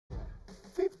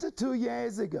52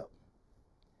 years ago,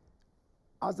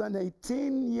 as an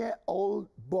 18-year-old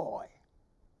boy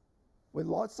with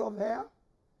lots of hair,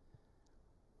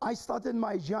 I started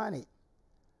my journey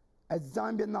at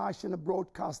Zambia National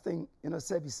Broadcasting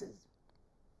Services.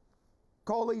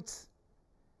 Call it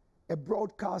a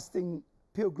broadcasting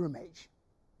pilgrimage.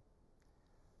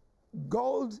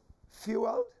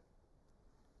 Gold-fueled,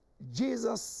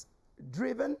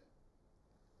 Jesus-driven,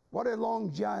 what a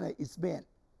long journey it's been.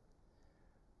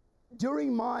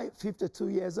 During my 52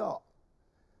 years old,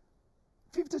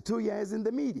 52 years in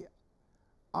the media,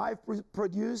 I've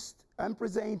produced and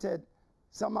presented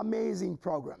some amazing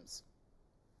programs.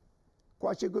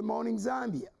 Kwache Good Morning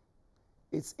Zambia,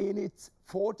 it's in its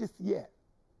 40th year.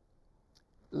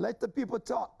 Let the People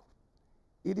Talk,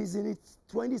 it is in its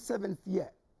 27th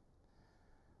year.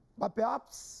 But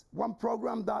perhaps one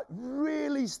program that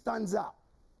really stands out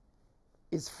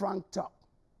is Frank Talk.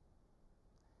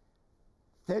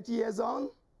 30 years on,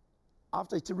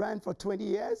 after it ran for 20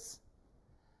 years,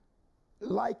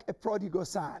 like a prodigal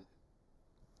son,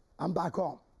 I'm back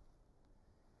home.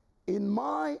 In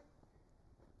my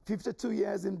 52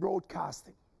 years in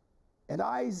broadcasting, and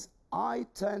I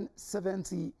turn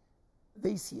 70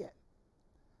 this year,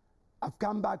 I've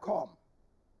come back home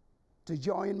to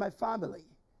join my family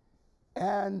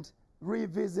and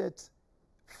revisit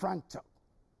Frank Talk.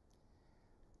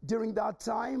 During that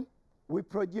time, we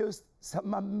produced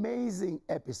some amazing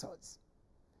episodes.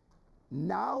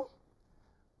 Now,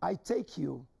 I take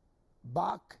you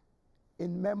back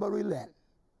in memory lane.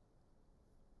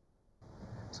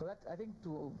 So that, I think,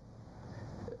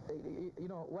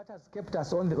 what has kept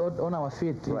us on our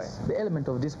feet is the element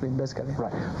of discipline, basically.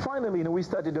 Right. Finally, we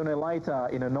started on a lighter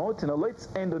note. Let's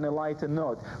end on a lighter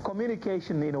note.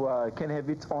 Communication, can have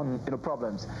its own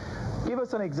problems. Give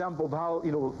us an example of how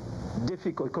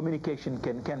difficult communication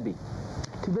can be.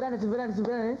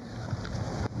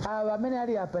 I'm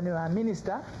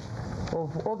Minister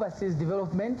of Overseas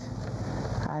Development,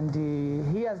 and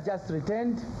he has just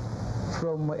returned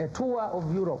from a tour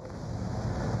of Europe.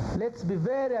 Let's be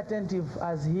very attentive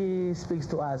as he speaks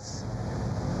to us.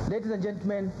 Ladies and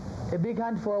gentlemen, a big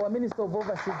hand for our Minister of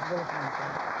Overseas Development.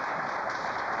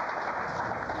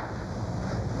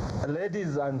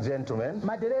 Ladies and gentlemen,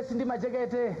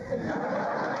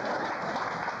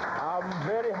 I'm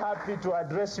very happy to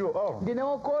address you all.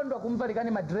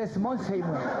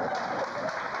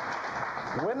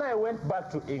 When I went back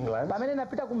to England, I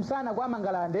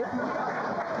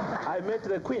met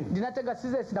the Queen. Do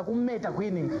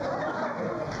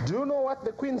you know what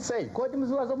the Queen said?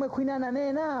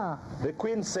 The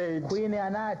Queen said,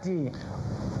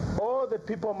 all the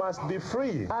people must be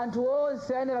free.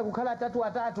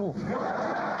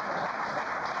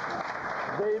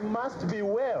 They must be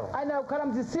well.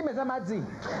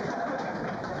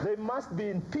 They must be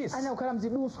in peace.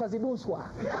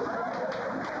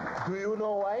 Do you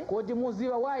know why?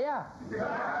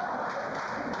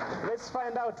 Let's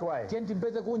find out why.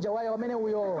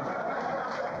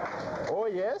 Oh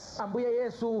yes?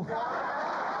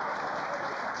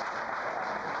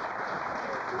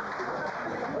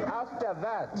 After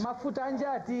that,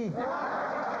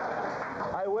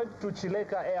 I went to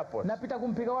Chileka Airport.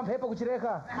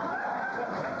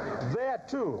 There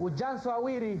too,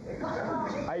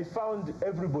 I found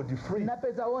everybody free.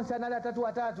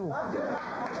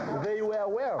 They were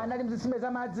well.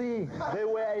 They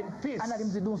were in peace.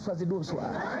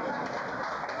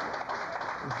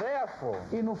 Therefore,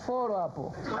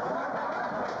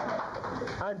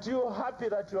 aren't you happy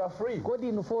that you are free?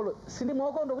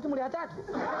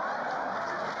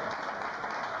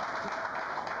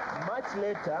 Much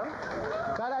later,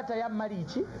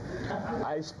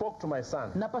 I spoke to my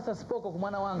son.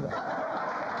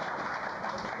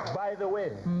 By the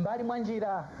way,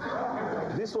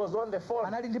 this was on the phone.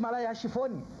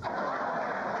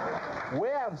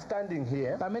 Where I'm standing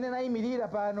here,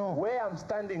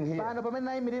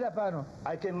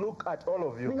 I can look at all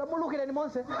of you.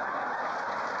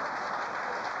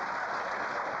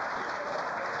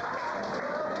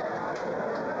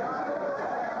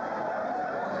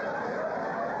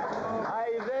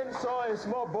 I then saw a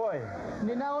small boy.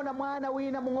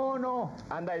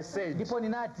 And I said,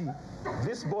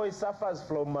 this boy suffers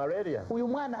from malaria.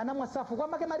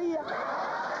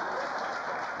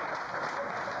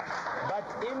 But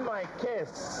in my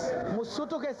case,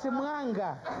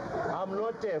 I'm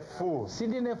not a fool.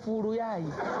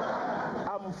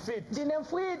 I'm fit.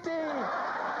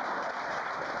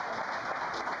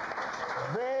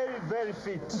 Very, very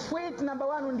fit.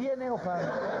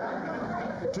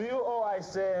 To you all I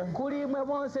say,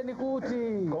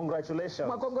 congratulations.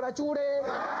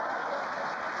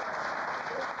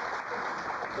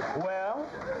 Well,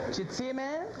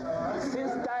 chitsime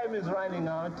since time is running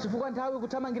out, chifukwa nthawi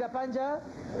kuthamangira panja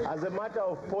as a matter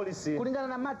of policy, kulingana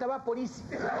na mata wa polisi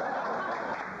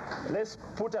let's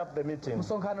put up the meeting.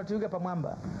 msonkhano tiuke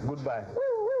pamwamba. Goodbye.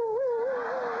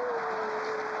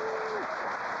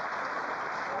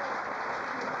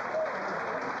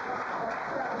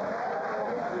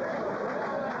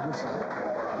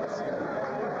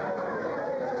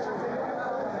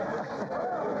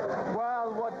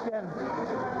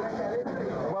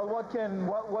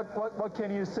 What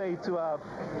can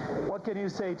you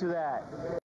say to that?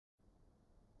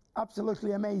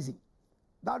 Absolutely amazing.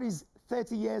 That is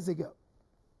 30 years ago.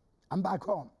 I'm back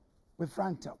home with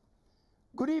Frank Talk.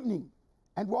 Good evening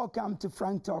and welcome to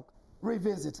Frank Talk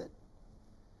Revisited.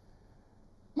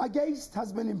 My guest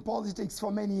has been in politics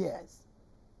for many years,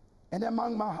 and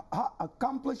among my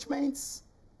accomplishments,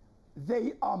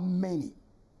 they are many.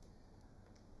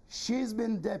 She's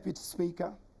been Deputy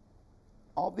Speaker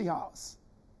of the House.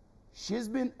 She's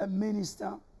been a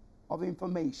Minister of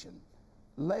Information,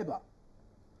 Labour.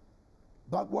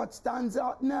 But what stands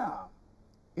out now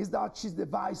is that she's the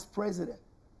Vice President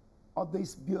of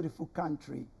this beautiful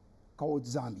country called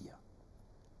Zambia.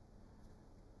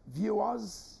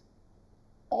 Viewers,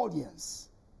 audience,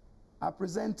 I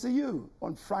present to you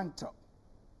on Frank Talk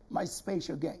my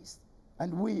special guest,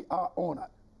 and we are honored,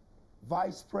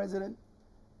 Vice President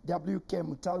W.K.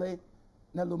 Mutale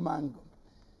Nalumango.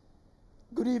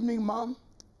 Good evening, Mom,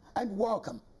 and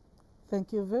welcome.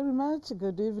 Thank you very much.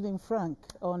 Good evening, Frank,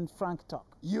 on Frank Talk.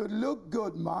 You look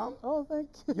good, Mom. Oh, thank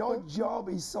you. Your job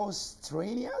is so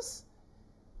strenuous.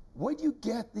 Where do you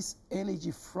get this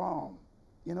energy from,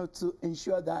 to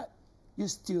ensure that you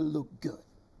still look good?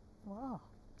 Wow.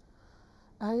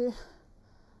 I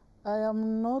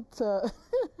am not,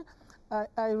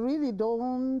 I really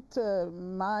don't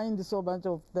mind so much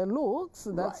of the looks.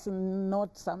 That's Right.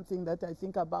 not something that I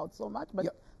think about so much, but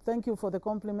Yep. thank you for the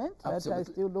compliment that I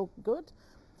Absolutely. still look good.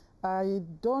 I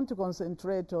don't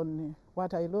concentrate on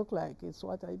what I look like, it's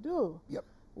what I do. Yep.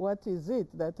 What is it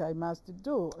that I must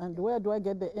do, and where do I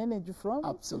get the energy from?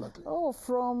 Absolutely. Oh,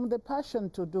 from the passion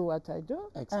to do what I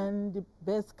do. Excellent. And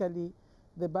basically,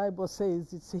 the Bible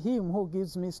says it's Him who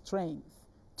gives me strength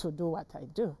to do what I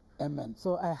do. Amen.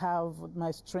 So I have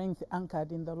my strength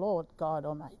anchored in the Lord God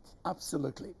Almighty.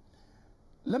 Absolutely.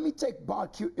 Let me take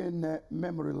back you in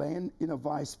memory lane,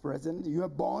 Vice President. You were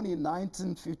born in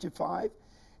 1955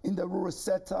 in the rural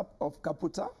setup of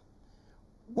Kaputa.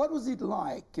 What was it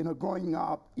like, growing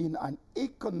up in an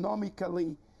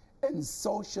economically and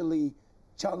socially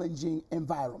challenging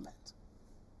environment?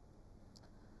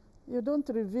 You don't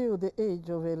reveal the age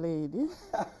of a lady.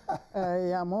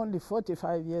 I am only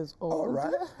 45 years old. All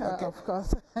right. Okay. Of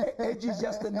course. Age is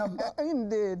just a number.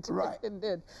 Indeed. Right.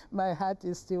 Indeed. My heart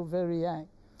is still very young.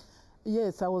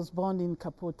 Yes, I was born in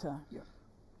Kaputa. Yeah.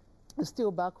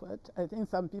 Still backward. I think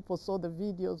some people saw the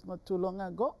videos not too long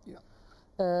ago. Yeah.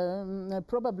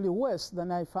 Probably worse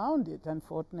than I found it,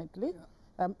 unfortunately.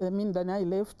 Yeah. Than I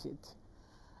left it.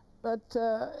 But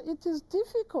it is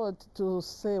difficult to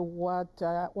say what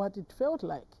it felt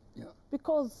like. Yeah.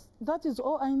 Because that is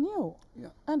all I knew. Yeah.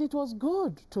 And it was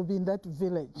good to be in that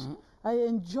village. Mm-hmm. I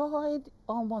enjoyed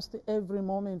almost every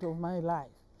moment of my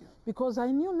life because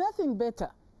I knew nothing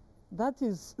better. That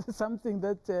is something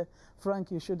that, Frank,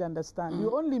 you should understand.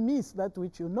 You only miss that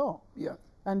which you know. Yeah.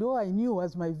 And all I knew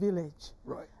was my village.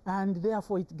 Right. And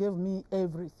therefore it gave me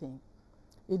everything.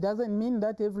 It doesn't mean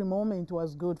that every moment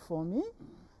was good for me,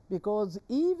 because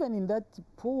even in that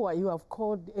poor, you have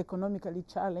called economically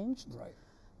challenged,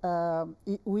 Right.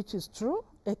 which is true,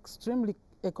 extremely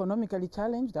economically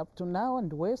challenged up to now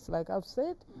and worse, like I've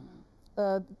said,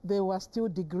 there were still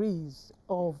degrees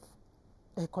of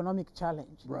economic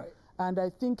challenge. Right. And I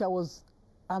think I was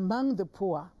among the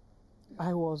poor.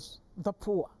 I was the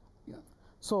poor. Yeah.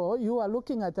 So you are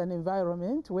looking at an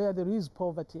environment where there is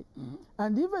poverty.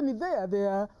 And even there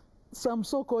are some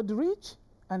so-called rich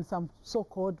and some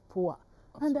so-called poor.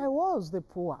 And I was the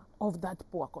poor of that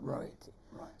poor community.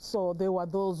 Right. So there were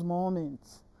those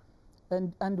moments.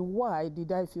 And why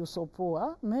did I feel so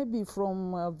poor? Maybe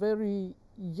from a very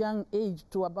young age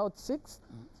to about 6,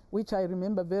 which I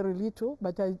remember very little,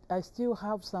 but I still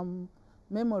have some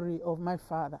memory of my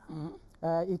father.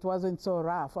 It wasn't so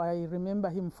rough. I remember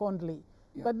him fondly.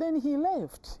 Yeah. But then he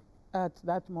left at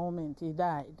that moment. He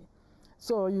died.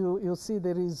 So you see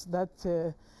there is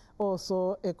that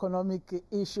also economic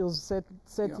issues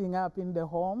setting up in the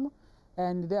home.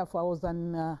 And therefore I was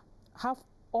an half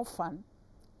orphan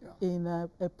in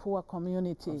a poor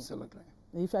community. Absolutely.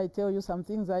 If I tell you some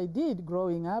things I did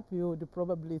growing up, you would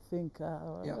probably think,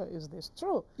 is this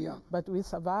true? Yeah. But we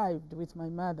survived with my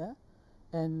mother,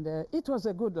 And it was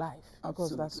a good life,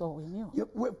 because Absolutely. that's all we knew.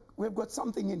 We've got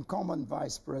something in common,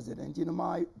 Vice President. You know,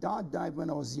 my dad died when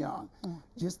I was young,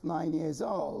 just 9 years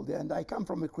old, and I come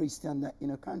from a Christian,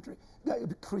 country, a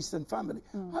Christian family.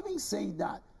 Having said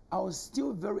that, I was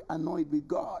still very annoyed with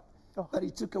God that He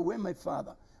took away my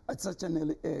father at such an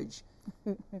early age.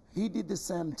 He did the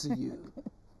same to you.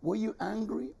 Were you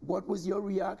angry? What was your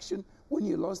reaction when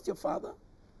you lost your father?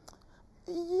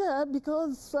 Yeah,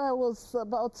 because I was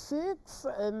about 6,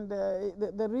 and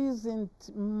there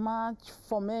isn't much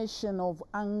formation of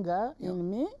anger in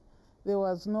me. There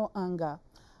was no anger.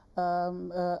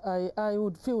 I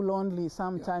would feel lonely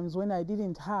sometimes when I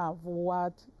didn't have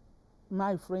what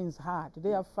my friends had.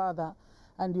 Their father,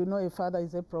 and you know a father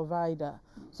is a provider.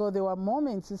 So there were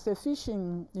moments, it's a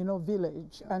fishing,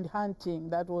 village, and hunting.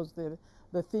 That was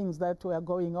the things that were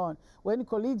going on. When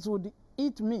colleagues would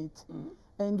eat meat,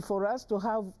 and for us to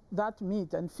have that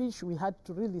meat and fish, we had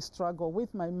to really struggle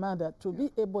with my mother to be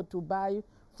able to buy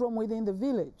from within the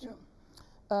village.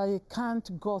 I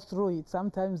can't go through it.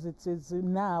 Sometimes it's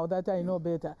now that I know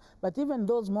better. But even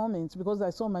those moments, because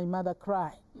I saw my mother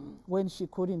cry when she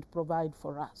couldn't provide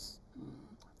for us.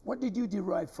 What did you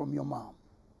derive from your mom?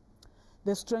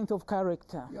 The strength of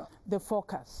character, the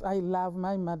focus. I love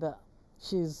my mother.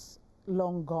 She's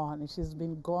long gone. She's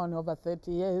been gone over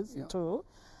 30 years too.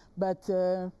 But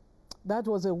that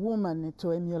was a woman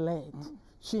to emulate.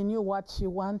 She knew what she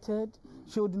wanted.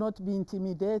 She would not be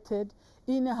intimidated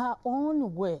in her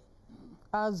own way.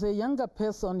 As a younger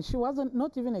person, she wasn't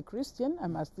not even a Christian, I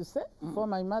must say, for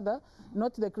my mother.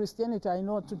 Not the Christianity I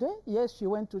know today. Yes, she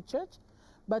went to church.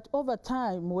 But over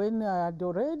time, when I had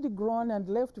already grown and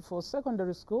left for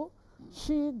secondary school,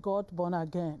 she got born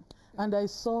again. And I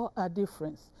saw a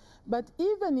difference. But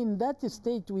even in that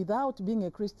state, without being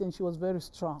a Christian, she was very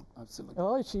strong. Absolutely.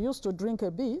 Oh, she used to drink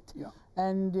a bit,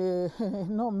 and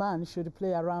no man should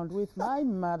play around with my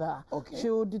mother. She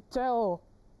would tell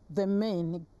the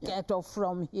men, get off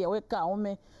from here,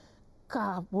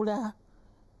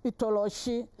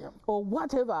 itoloshi, or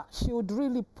whatever. She would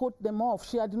really put them off.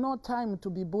 She had no time to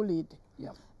be bullied.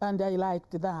 And I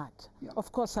liked that.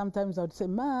 Of course, sometimes I would say,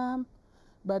 Mom,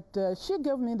 but she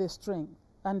gave me the strength.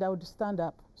 And I would stand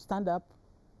up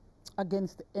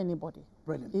against anybody,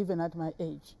 even at my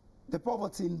age. The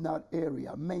poverty in that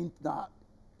area meant that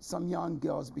some young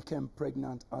girls became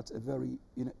pregnant at a very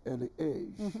early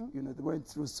age. They went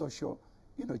through social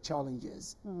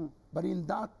challenges. But in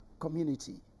that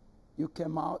community, you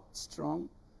came out strong,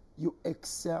 you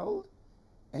excelled,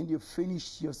 and you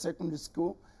finished your secondary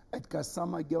school at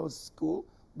Kasama Girls School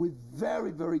with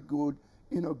very, very good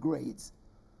grades.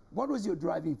 What was your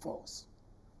driving force?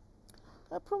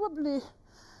 Probably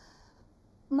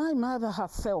my mother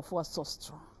herself was so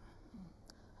strong.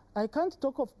 I can't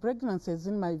talk of pregnancies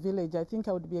in my village. I think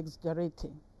I would be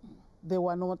exaggerating. They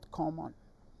were not common.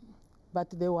 But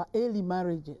there were early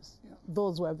marriages.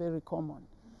 Those were very common.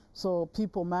 So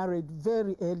people married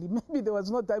very early. Maybe there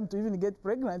was no time to even get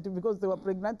pregnant because they were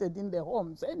pregnanted in their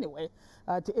homes anyway,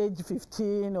 at age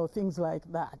 15 or things like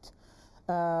that.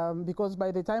 Because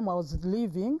by the time I was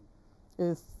leaving,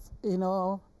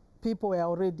 people were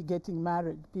already getting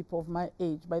married, people of my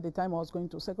age, by the time I was going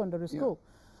to secondary school.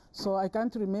 So I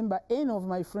can't remember any of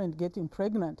my friends getting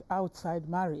pregnant outside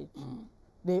marriage.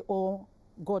 They all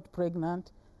got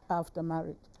pregnant after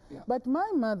marriage. But my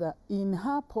mother, in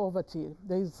her poverty,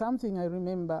 there is something I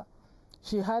remember.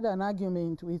 She had an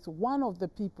argument with one of the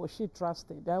people she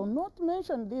trusted. I will not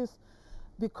mention this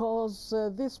because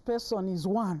this person is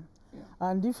one.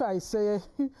 And if I say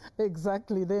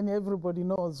exactly, then everybody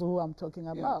knows who I'm talking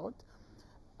about.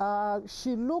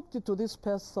 She looked to this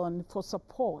person for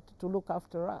support to look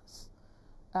after us.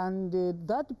 And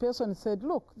that person said,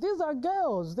 look, these are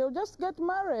girls. They'll just get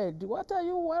married. What are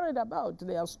you worried about?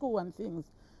 Their school and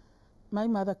things. My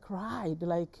mother cried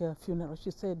like a funeral.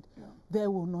 She said, they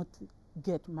will not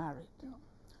get married.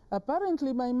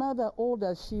 Apparently, my mother, old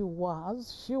as she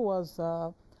was,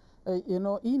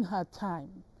 in her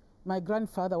time, my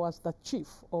grandfather was the chief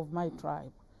of my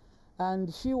tribe.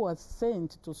 And she was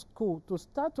sent to school to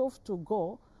start off to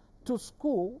go to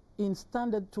school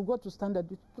to go to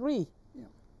standard 3.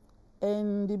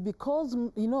 And because,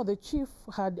 the chief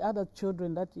had other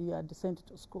children that he had sent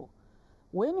to school.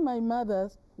 When my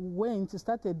mother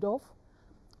started off,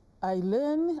 I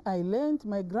learned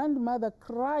my grandmother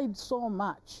cried so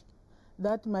much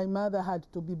that my mother had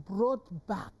to be brought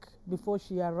back before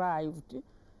she arrived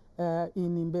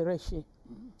in Imbereshi.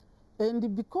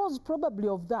 And because probably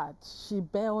of that, she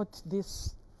built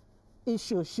this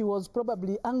issue. She was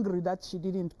probably angry that she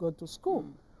didn't go to school.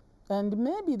 And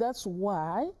maybe that's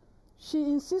why she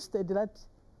insisted that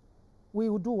we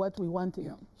would do what we wanted.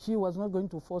 Yeah. She was not going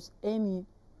to force any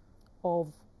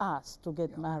of us to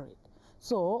get married.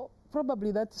 So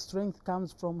probably that strength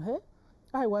comes from her.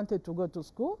 I wanted to go to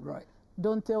school. Right.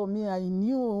 Don't tell me I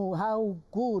knew how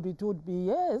good it would be.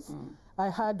 Yes, I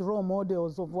had role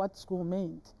models of what school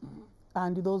meant,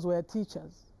 and those were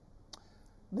teachers.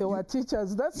 They were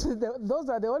teachers. Those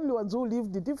are the only ones who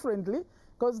lived differently,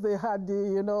 because they had,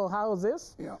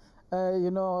 houses,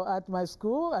 at my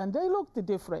school, and they looked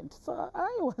different. So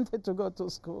I wanted to go to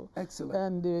school. Excellent.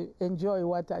 And enjoy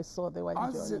what I saw they were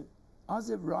enjoying. As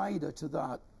a rider to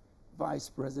that vice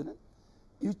president,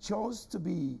 you chose to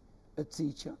be a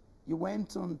teacher. You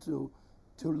went on to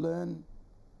learn,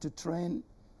 to train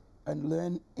and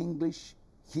learn English,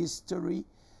 history.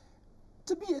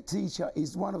 To be a teacher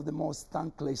is one of the most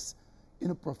thankless,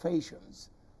 professions.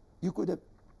 You could have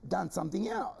done something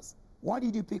else. Why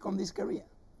did you pick on this career?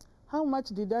 How much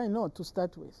did I know to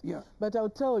start with? Yeah. But I'll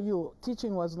tell you,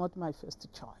 teaching was not my first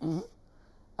choice.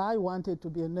 I wanted to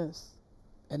be a nurse.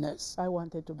 A nurse? I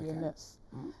wanted to be a nurse.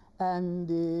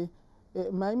 And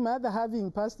my mother,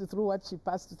 having passed through what she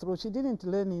passed through, she didn't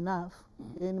learn enough,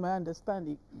 in my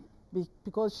understanding,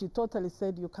 because she totally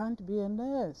said, you can't be a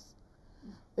nurse.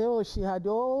 Oh, she had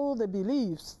all the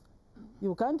beliefs.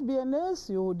 You can't be a nurse,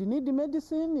 you would need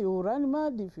medicine, you run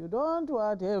mad if you don't,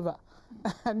 whatever.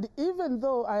 And even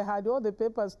though I had all the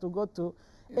papers to go to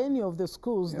any of the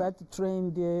schools that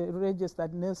trained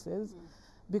registered nurses,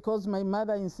 because my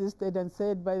mother insisted and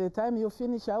said, by the time you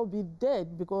finish, I'll be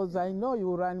dead, because I know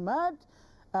you run mad.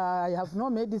 I have no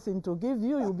medicine to give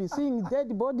you. You'll be seeing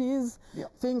dead bodies,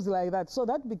 things like that. So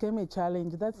that became a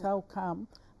challenge. That's how come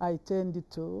I turned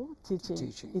to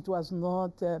teaching. It was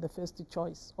not the first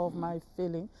choice of my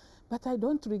feeling, but I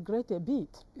don't regret a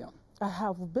bit. I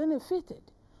have benefited.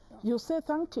 You say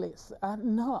thankless.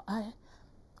 No,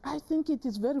 I think it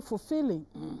is very fulfilling.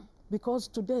 Because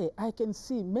today I can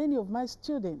see many of my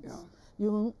students,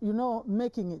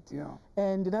 making it.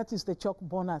 And that is the chalk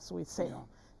bonus, we say.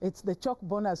 It's the chalk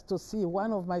bonus to see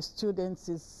one of my students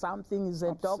is something, is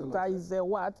a doctor, is a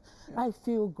what. I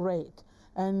feel great.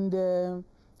 And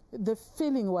the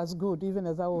feeling was good, even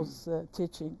as I was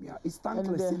teaching. Yeah, it's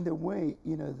thankless in the way,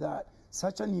 that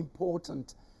such an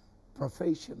important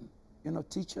profession,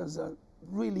 teachers are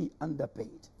really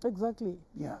underpaid. Exactly.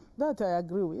 Yeah. That I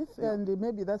agree with, and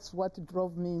maybe that's what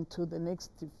drove me into the next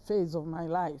phase of my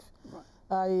life.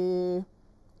 Right.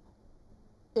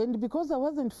 And because I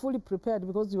wasn't fully prepared,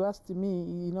 because you asked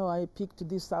me, I picked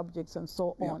these subjects and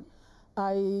so on,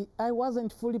 I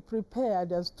wasn't fully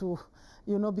prepared as to,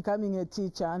 becoming a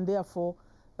teacher, and therefore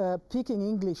picking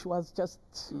English was just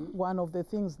one of the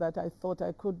things that I thought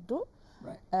I could do.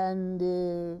 Right.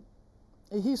 And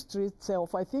history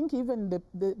itself, I think even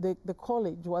the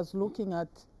college was looking at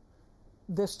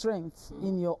the strengths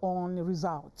in your own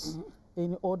results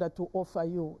in order to offer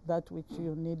you that which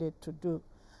you needed to do.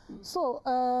 So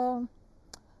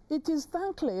it is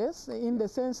thankless in the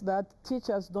sense that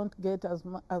teachers don't get as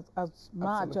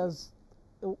much as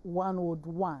one would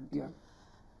want. Yeah.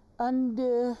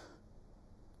 And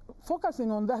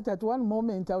focusing on that, at one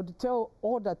moment I would tell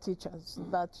older teachers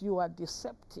that you are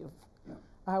deceptive.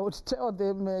 I would tell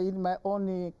them in my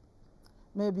own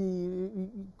maybe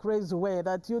crazy way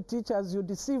that you teachers, you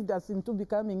deceived us into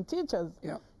becoming teachers.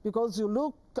 Because you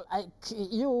look like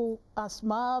you are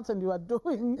smart and you are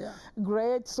doing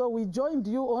great, so we joined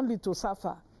you only to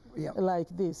suffer like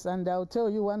this. And I'll tell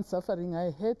you one suffering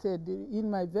I hated in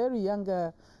my very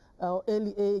younger,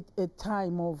 early age,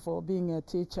 time of being a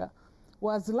teacher,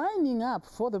 was lining up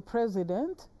for the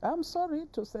president. I'm sorry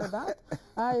to say that.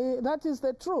 That is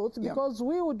the truth, because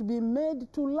we would be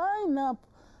made to line up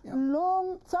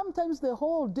long, sometimes the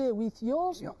whole day, with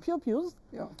your pupils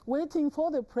waiting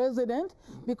for the president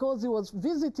because he was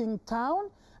visiting town,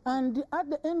 and at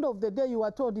the end of the day you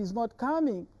are told he's not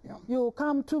coming. You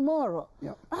come tomorrow.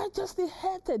 I just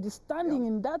hated standing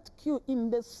in that queue in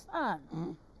the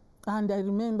sun. And I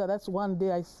remember that's one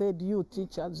day I said, you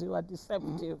teachers, you are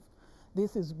deceptive.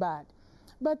 This is bad.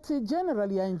 But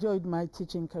generally I enjoyed my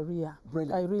teaching career.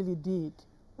 Brilliant. I really did.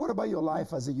 What about your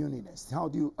life as a unionist? How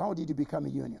did you become a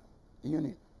union?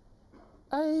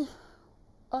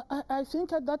 I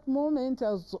think at that moment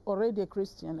I was already a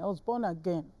Christian. I was born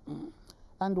again.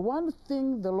 And one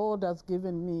thing the Lord has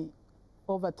given me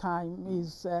over time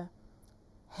is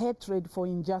hatred for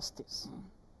injustice.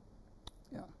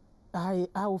 I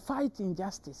will fight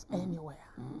injustice anywhere.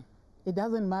 It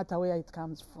doesn't matter where it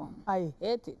comes from. I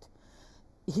hate it.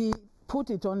 He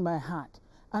put it on my heart.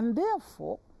 And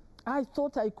therefore, I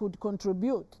thought I could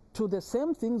contribute to the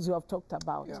same things you have talked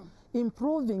about,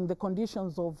 improving the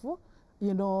conditions of,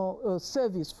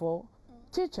 service for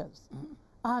teachers.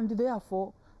 And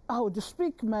therefore, I would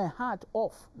speak my heart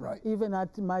off, even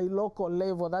at my local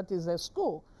level, that is a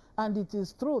school. And it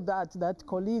is through that that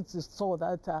colleagues saw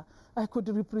that I could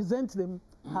represent them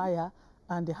higher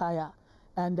and higher.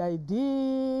 And I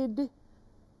did.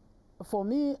 For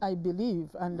me, I believe,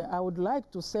 and I would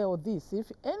like to say all this,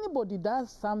 if anybody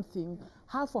does something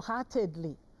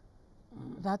half-heartedly,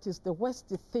 that is the worst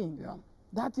thing.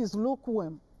 That is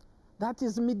lukewarm. That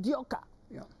is mediocre.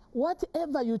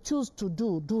 Whatever you choose to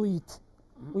do, do it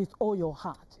with all your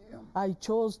heart. I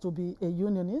chose to be a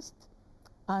unionist,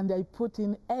 and I put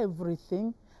in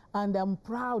everything, and I'm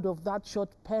proud of that short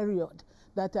period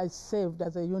that I served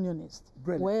as a unionist.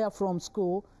 Brilliant. Where from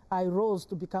school, I rose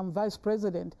to become vice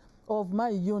president of my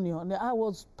union. I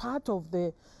was part of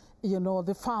the,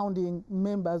 the founding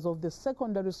members of the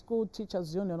Secondary School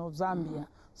Teachers Union of Zambia,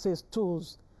 says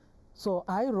TUS. So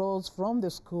I rose from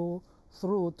the school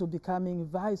through to becoming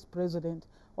vice president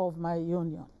of my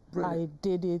union. Brilliant. I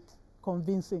did it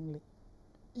convincingly.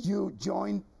 You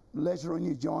joined, later on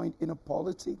you joined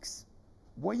politics.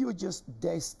 Were you just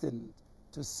destined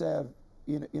to serve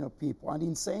people? And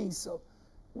in saying so,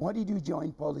 why did you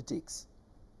join politics?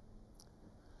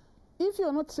 If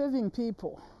you're not serving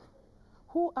people,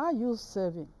 who are you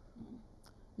serving?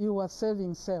 You are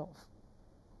serving self.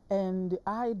 And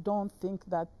I don't think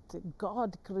that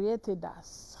God created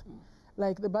us,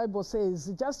 like the Bible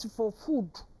says, just for food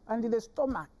and the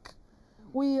stomach.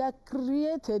 We are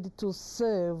created to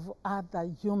serve other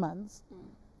humans,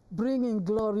 bringing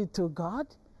glory to God.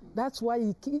 That's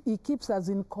why he keeps us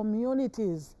in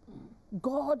communities.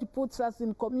 God puts us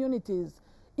in communities,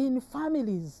 in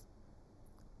families.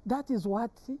 That is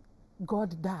what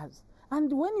God does.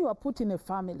 And when you are put in a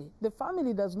family, the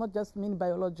family does not just mean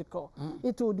biological.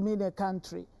 It would mean a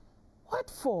country. What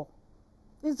for?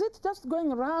 Is it just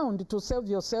going around to serve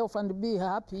yourself and be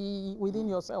happy within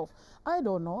yourself? I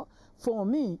don't know. For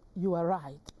me, you are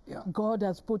right. God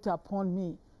has put upon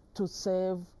me to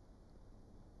serve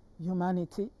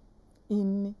humanity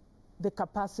in the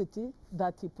capacity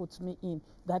that he puts me in.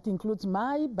 That includes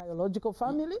my biological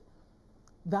family.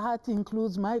 That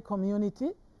includes my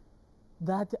community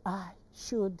that I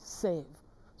should save.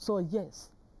 So yes,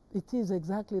 it is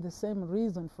exactly the same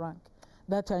reason, Frank,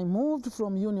 that I moved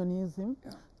from unionism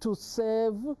to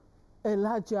serve a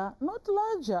larger, not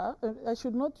larger, I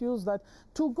should not use that,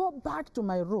 to go back to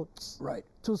my roots,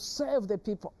 to serve the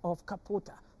people of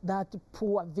Kaputa. That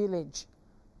poor village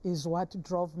is what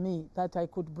drove me, that I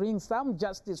could bring some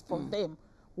justice for them.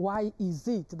 Why is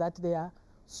it that they are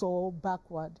so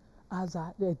backward as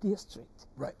a district?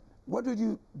 What would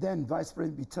you then, Vice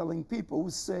President, be telling people who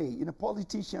say,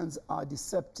 politicians are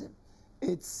deceptive?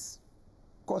 It's,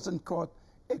 quote unquote,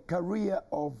 a career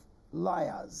of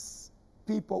liars.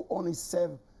 People only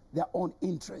serve their own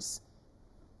interests.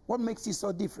 What makes you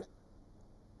so different?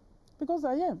 Because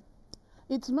I am.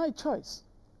 It's my choice.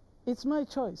 It's my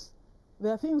choice.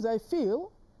 There are things I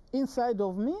feel inside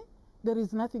of me. There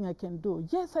is nothing I can do.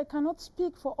 Yes, I cannot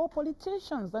speak for all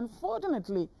politicians.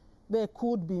 Unfortunately, there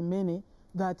could be many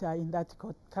that are in that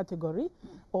category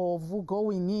of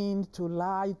going in to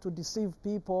lie, to deceive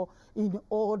people in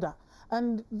order.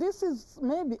 And this is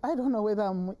maybe, I don't know whether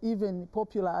I'm even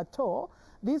popular at all.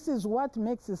 This is what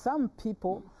makes some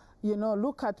people,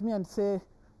 look at me and say,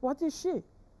 what is she?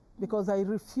 Because I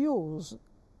refuse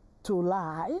to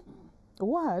lie.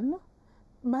 One,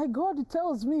 my God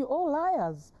tells me all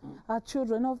liars are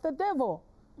children of the devil.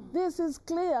 This is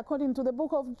clear according to the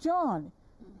book of John.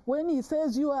 When he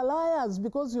says you are liars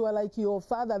because you are like your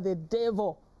father, the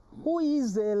devil, who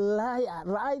is a liar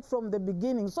right from the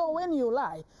beginning. So when you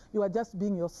lie, you are just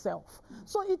being yourself.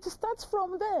 So it starts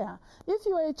from there. If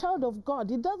you are a child of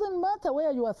God, it doesn't matter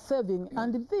where you are serving.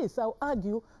 And this, I'll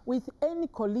argue with any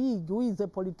colleague who is a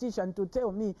politician to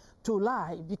tell me to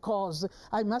lie because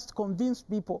I must convince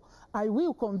people. I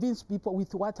will convince people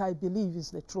with what I believe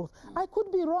is the truth. I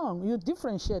could be wrong. You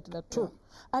differentiate the truth.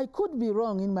 I could be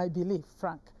wrong in my belief,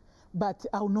 Frank, but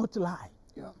I'll not lie.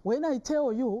 When I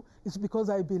tell you, it's because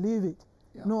I believe it,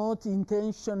 not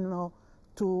intentional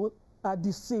to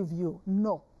deceive you.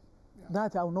 No,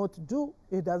 that I'll not do.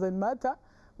 It doesn't matter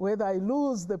whether I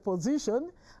lose the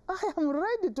position. I am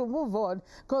ready to move on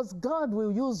because God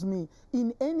will use me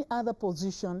in any other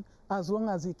position as long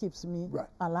as he keeps me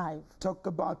alive. Talk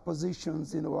about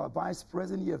positions, Vice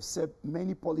President, you have served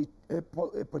many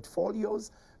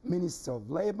portfolios, Minister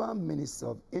of Labor, Minister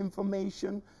of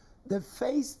Information, the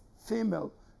first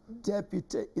female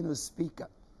deputy, speaker.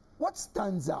 What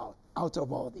stands out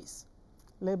of all this?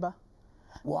 Labor.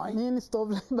 Why? Minister of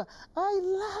Labor. I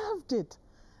loved it.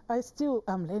 I still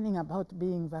am learning about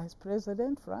being vice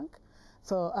president, Frank.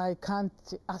 So I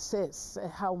can't assess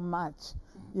how much,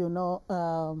 you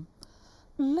know,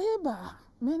 labor,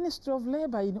 Ministry of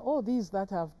Labor in all these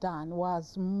that I've done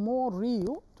was more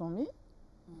real to me.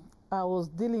 I was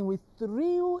dealing with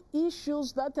real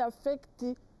issues that affect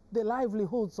the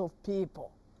livelihoods of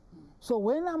people. So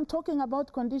when I'm talking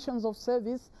about conditions of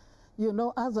service, you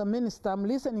know, as a minister, I'm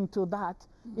listening to that.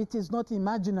 It is not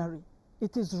imaginary.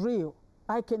 It is real.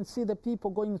 I can see the people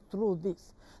going through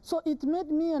this. So it made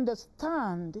me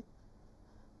understand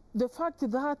the fact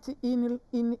that in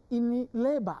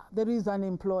labor, there is an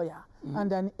employer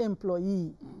and an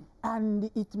employee. And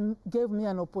it gave me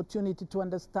an opportunity to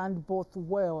understand both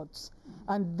worlds.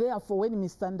 And therefore, when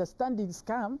misunderstandings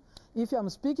come, if I'm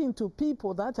speaking to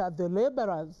people that are the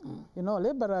laborers, you know,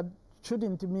 laborer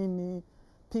shouldn't mean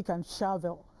pick and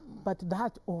shovel, but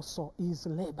that also is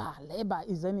labor. Labor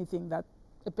is anything that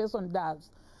a person does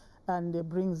and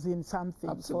brings in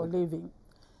something for living.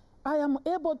 I am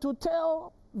able to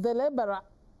tell the laborer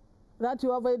that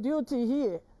you have a duty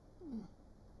here,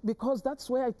 because that's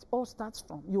where it all starts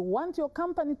from. You want your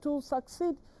company to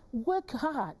succeed, work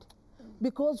hard.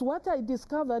 Because what I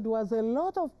discovered was a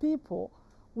lot of people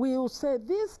will say,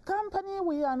 this company,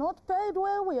 we are not paid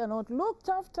well, we are not looked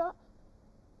after.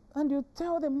 And you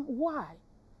tell them why.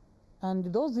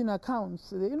 And those in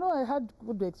accounts, you know, I had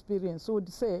good experience, who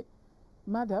would say,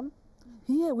 madam,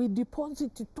 here we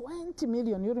deposit 20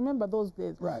 million. You remember those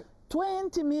days? Right.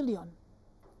 20 million.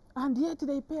 And yet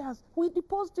they pay us. We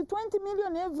deposit 20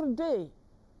 million every day.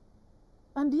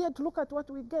 And yet look at what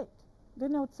we get.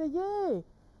 Then I would say, yeah,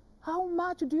 how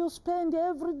much do you spend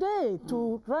every day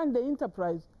to run the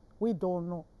enterprise? We don't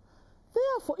know.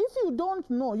 Therefore, if you don't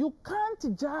know, you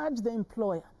can't judge the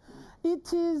employer.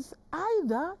 It is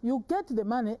either you get the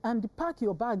money and pack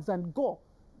your bags and go,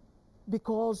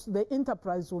 because the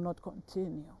enterprise will not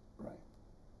continue. Right.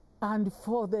 And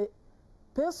for the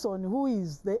person who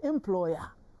is the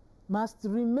employer, must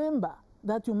remember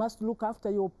that you must look after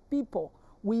your people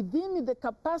within the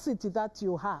capacity that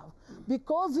you have.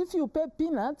 Because if you pay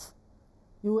peanuts,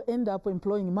 you will end up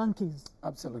employing monkeys.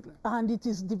 Absolutely. And it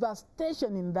is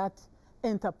devastation in that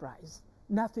enterprise.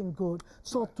 Nothing good.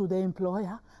 So to the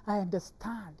employer, I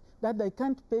understand that they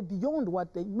can't pay beyond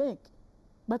what they make.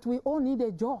 But we all need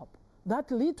a job.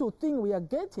 That little thing we are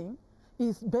getting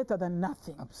is better than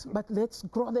nothing. Absolutely. But let's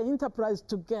grow the enterprise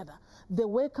together. The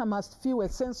worker must feel a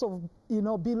sense of, you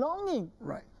know, belonging.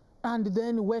 Right. And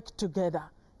then work together,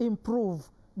 improve,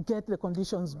 get the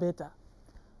conditions better.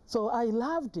 So I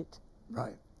loved it.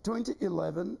 Right.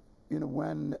 2011, you know,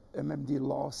 when MMD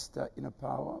lost, you know,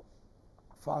 power,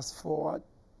 fast forward,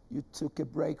 you took a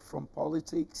break from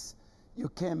politics. You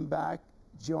came back,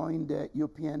 joined the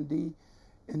UPND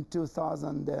in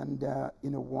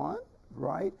 2001,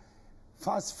 right?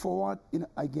 Fast forward, you know,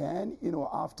 again, you know,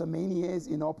 after many years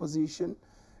in opposition,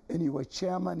 and you were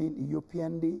chairman in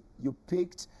UPND, you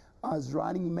picked as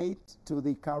running mate to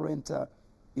the current,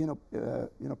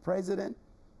 president.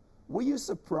 Were you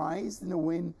surprised, you know,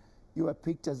 when you were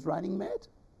picked as running mate?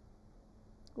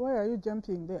 Why are you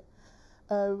jumping there?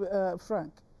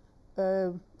 Frank,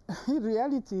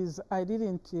 reality is I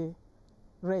didn't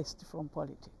rest from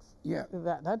politics. Yeah.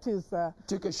 That is...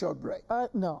 Took a short break.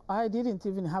 No, I didn't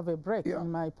even have a break in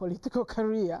my political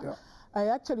career. Yeah. I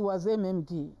actually was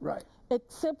MMD. Right.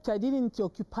 Except I didn't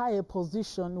occupy a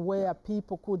position where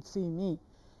people could see me.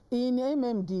 In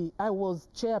MMD, I was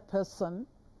chairperson,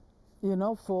 you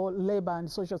know, for labor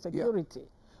and social security,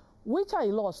 which I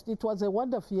lost. It was a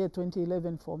wonderful year,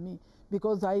 2011, for me,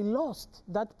 because I lost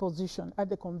that position at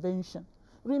the convention.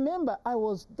 Remember, I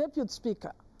was deputy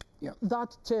speaker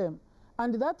that term.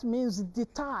 And that means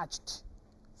detached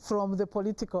from the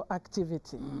political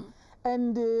activity.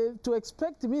 And to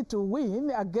expect me to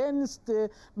win against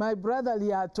my brother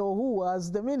Liato, who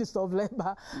was the Minister of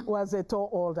Labor, was a tall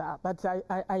order. But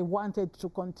I wanted to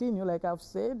continue, like I've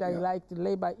said. I liked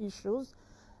labor issues.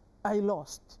 I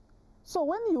lost. So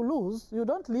when you lose, you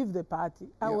don't leave the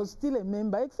party. I was still a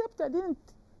member, except I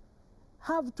didn't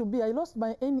have to be. I lost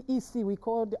my NEC, we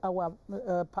called our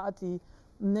party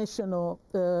national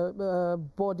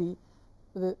body,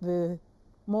 the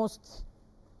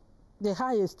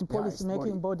highest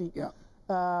policy-making body,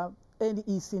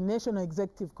 NEC, National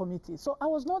Executive Committee. So I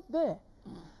was not there.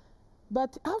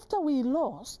 But after we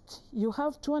lost, you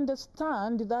have to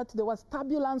understand that there was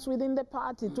turbulence within the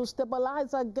party. To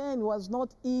stabilize again was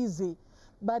not easy.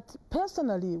 But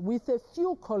personally, with a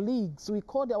few colleagues, we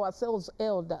called ourselves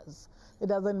elders. It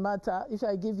doesn't matter. If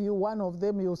I give you one of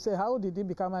them, you'll say, how did he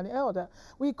become an elder?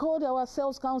 We called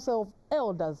ourselves Council of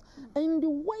Elders and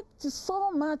worked so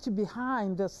much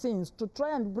behind the scenes to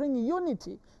try and bring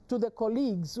unity to the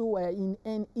colleagues who were in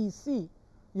NEC.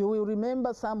 You will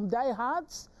remember some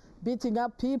diehards beating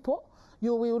up people.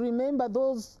 You will remember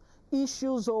those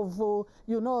issues of,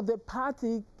 the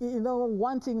party,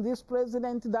 wanting this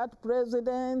president, that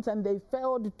president, and they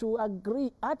failed to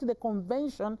agree at the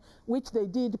convention, which they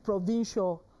did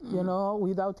provincial,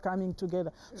 without coming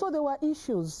together. So there were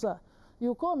issues.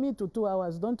 You call me to 2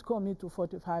 hours, don't call me to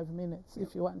 45 minutes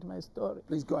if you want my story.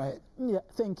 Please go ahead. Yeah,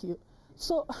 thank you.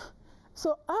 So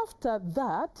after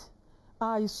that,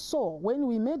 I saw, when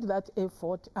we made that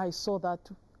effort, I saw that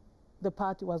the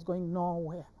party was going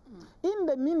nowhere. In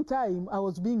the meantime, I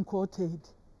was being quoted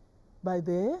by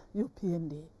the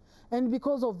UPND. And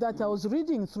because of that, I was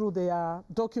reading through their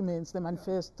documents, the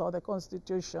manifesto, the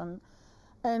constitution.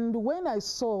 And when I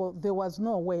saw there was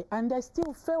no way, and I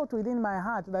still felt within my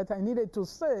heart that I needed to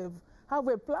have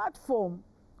a platform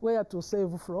where to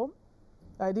save from.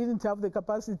 I didn't have the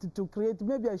capacity to create.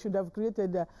 Maybe I should have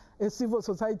created a civil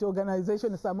society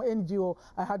organization, some NGO.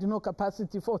 I had no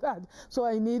capacity for that. So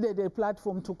I needed a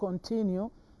platform to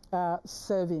continue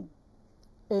serving.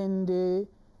 And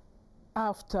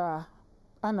after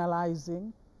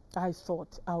analyzing, I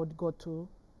thought I would go to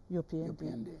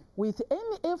UPND. With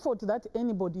any effort that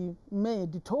anybody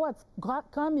made towards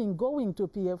going to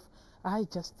PF, I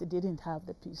just didn't have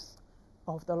the peace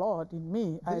of the Lord in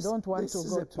me. I don't want to go to...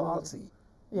 This is a party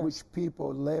which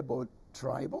people labeled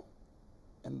tribal,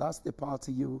 and that's the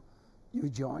party you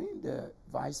joined, the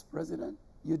vice president.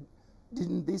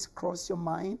 Didn't this cross your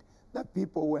mind that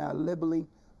people were labeling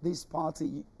this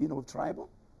party, tribal?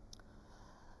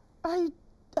 I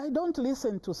don't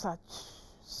listen to such.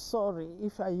 Sorry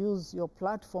if I use your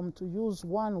platform to use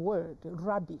one word,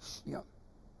 rubbish. Yeah.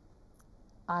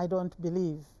 I don't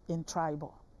believe in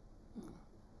tribal.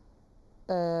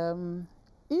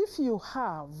 If you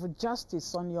have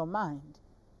justice on your mind,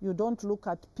 you don't look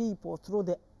at people through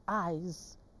the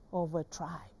eyes of a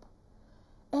tribe.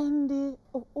 And,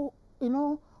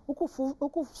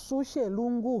 ukusushe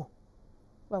lungu,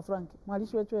 Frank,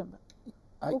 mwalishi wetu wemba.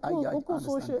 I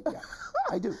understand. Yeah.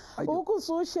 I do.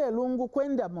 Ukusushe lungu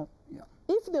kwendamo. Yeah.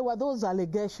 If there were those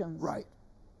allegations, right,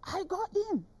 I go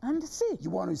in and see.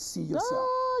 You want to see yourself.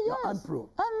 Oh, yes. You're unproved.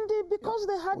 And because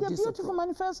they had a beautiful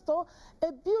manifesto,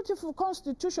 a beautiful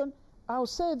constitution, I'll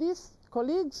say this,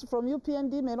 colleagues from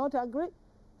UPND may not agree.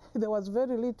 There was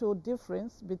very little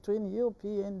difference between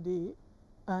UPND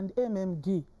and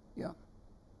MMD. Yeah.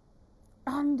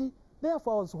 And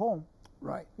therefore I was home.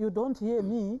 Right. You don't hear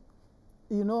me,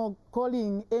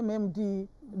 calling MMD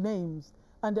names.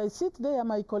 And I sit there,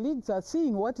 my colleagues are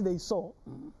seeing what they saw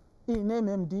in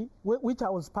MMD, which I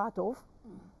was part of.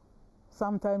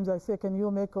 Sometimes I say, can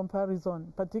you make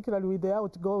comparison, particularly with the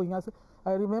outgoing?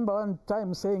 I remember one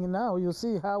time saying, now you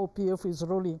see how PF is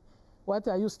ruling. What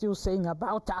are you still saying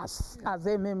about us as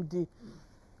MMD?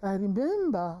 I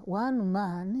remember one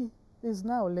man, is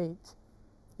now late,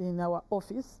 in our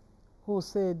office, who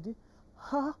said,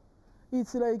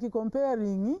 it's like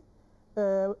comparing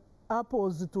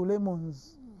apples to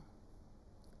lemons.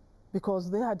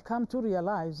 Because they had come to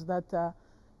realize that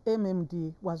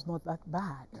MMD was not that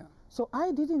bad. Yeah. So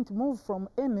I didn't move from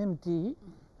MMD.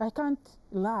 I can't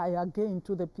lie again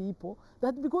to the people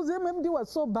that because MMD was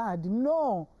so bad.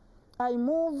 No. I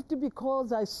moved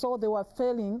because I saw they were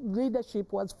failing,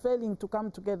 leadership was failing to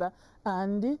come together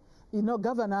and,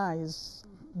 galvanize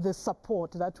the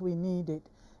support that we needed.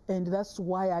 And that's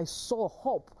why I saw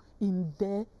hope in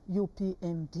the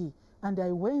UPND. And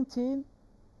I went in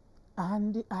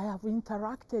and I have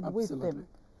interacted with them.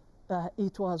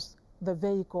 It was the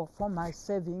vehicle for my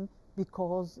saving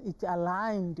because it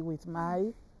aligned with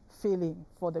my feeling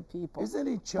for the people. Isn't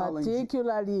it challenging?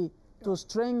 Particularly to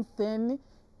strengthen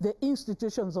the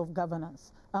institutions of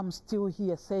governance. I'm still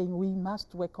here saying we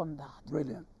must work on that.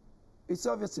 Brilliant. It's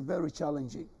obviously very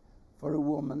challenging for a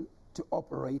woman to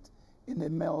operate in a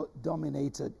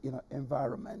male-dominated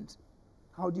environment.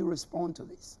 How do you respond to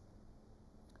this?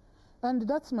 And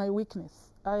that's my weakness.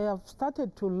 I have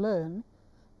started to learn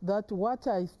that what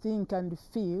I think and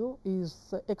feel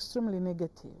is extremely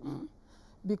negative.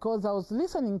 Because I was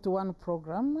listening to one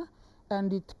program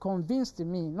and it convinced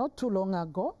me not too long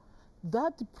ago.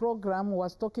 That program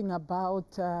was talking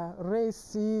about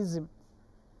racism.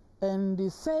 And he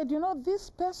said,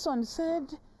 this person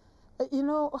said,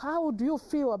 how do you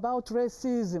feel about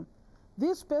racism?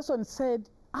 This person said,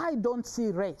 I don't see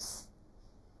race.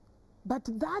 But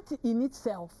that in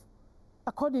itself,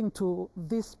 according to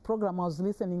this program I was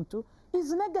listening to,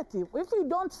 is negative. If you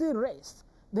don't see race,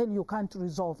 then you can't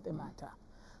resolve the matter.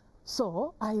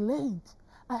 So I learned,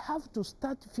 I have to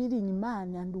start feeling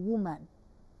man and woman.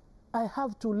 I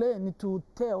have to learn to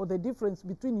tell the difference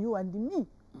between you and me.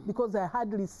 because I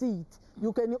hardly see it.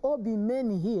 You can all be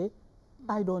many here,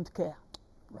 I don't care.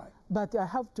 Right. But I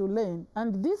have to learn,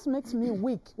 and this makes me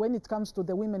weak when it comes to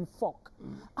the women folk.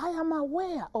 I am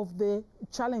aware of the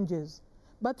challenges,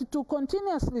 but to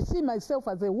continuously see myself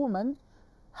as a woman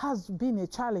has been a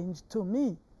challenge to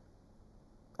me.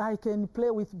 I can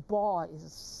play with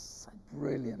boys.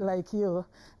 Brilliant. Like you,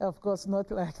 of course, not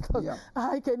like that. Yeah.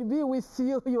 I can be with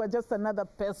you, you are just another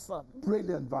person.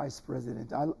 Brilliant, Vice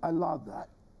President. I love that.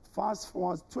 Fast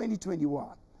forward 2021,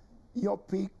 you're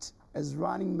picked as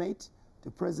running mate to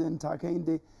President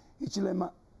Hakainde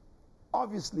Hichilema.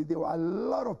 Obviously, there were a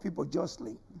lot of people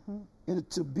jostling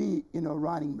to be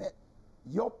running mate.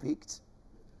 You're picked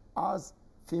as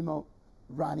female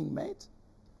running mate.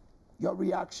 Your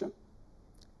reaction?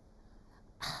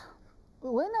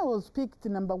 When I was picked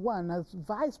 #1 as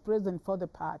vice president for the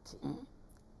party,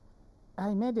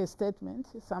 I made a statement.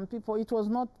 Some people, it was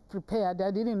not prepared. I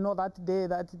didn't know that day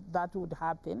that would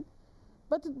happen.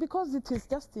 But because it is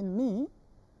just in me,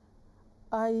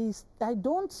 I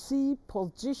don't see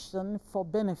position for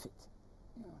benefit.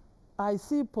 I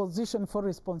see position for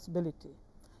responsibility.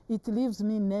 It leaves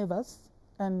me nervous,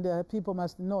 and people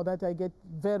must know that I get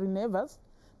very nervous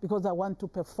because I want to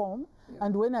perform.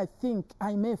 And when I think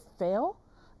I may fail,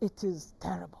 it is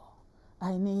terrible.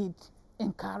 I need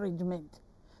encouragement.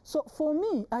 So for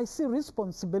me, I see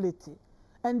responsibility.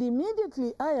 And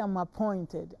immediately I am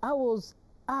appointed. I was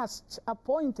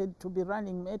appointed to be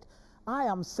running mate. I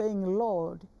am saying,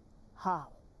 Lord, how?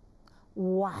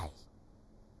 Why?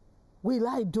 Will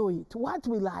I do it? What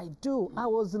will I do? I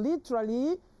was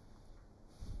literally,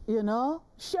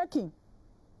 shaking.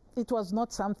 It was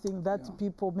not something that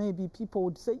maybe people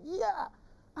would say, yeah,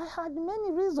 I had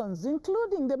many reasons,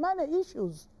 including the money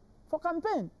issues for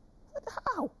campaign. But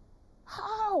how?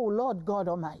 How, Lord God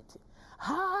Almighty?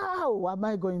 How am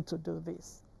I going to do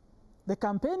this? The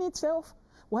campaign itself,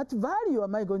 what value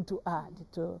am I going to add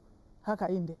to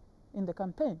Hakainde in the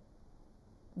campaign?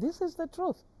 This is the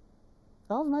truth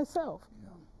of myself.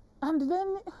 And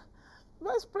then,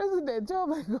 Vice President, oh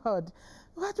my God,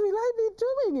 what will I be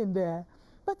doing in there?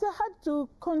 But I had to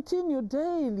continue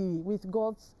daily with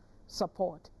God's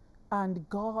support. And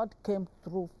God came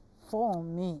through for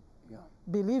me.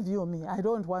 Believe you me, I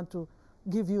don't want to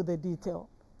give you the detail.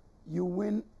 You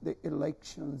win the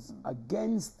elections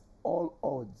against all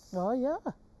odds. Oh, yeah.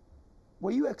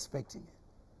 Were you expecting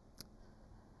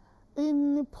it?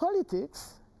 In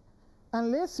politics,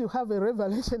 unless you have a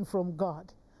revelation from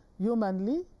God,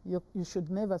 humanly, you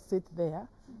should never sit there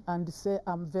and say,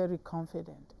 I'm very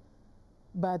confident.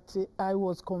 But I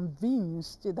was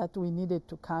convinced that we needed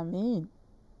to come in.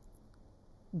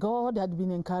 God had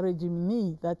been encouraging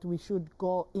me that we should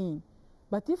go in.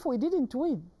 But if we didn't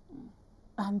win,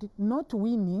 and not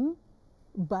winning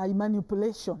by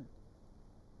manipulation,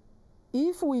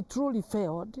 if we truly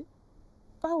failed,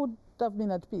 I would have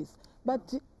been at peace.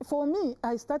 But for me,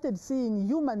 I started seeing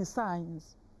human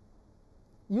signs,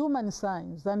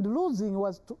 and losing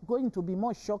was going to be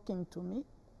more shocking to me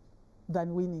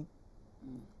than winning.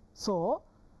 So,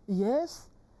 yes,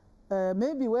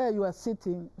 maybe where you are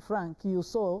sitting, Frank, you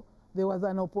saw there was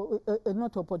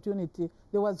not opportunity,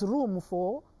 there was room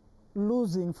for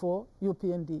losing for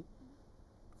UPND.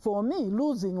 For me,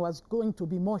 losing was going to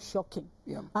be more shocking.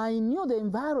 I knew the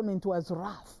environment was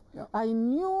rough. I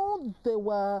knew there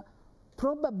were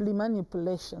probably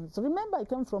manipulations. Remember, I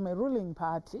came from a ruling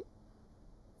party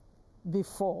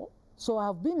before, so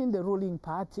I've been in the ruling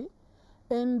party.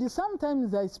 And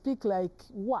sometimes I speak like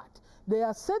what? There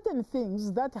are certain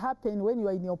things that happen when you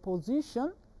are in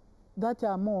opposition that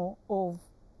are more of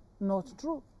not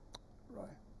true.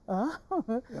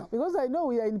 Because I know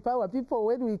we are in power. People,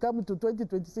 when we come to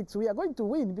 2026, we are going to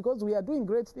win because we are doing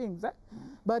great things.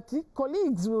 But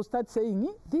colleagues will start saying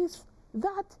this,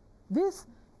 that, this.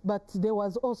 But there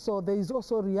is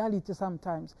also reality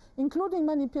sometimes, including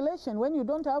manipulation. When you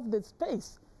don't have the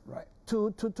space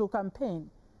to campaign,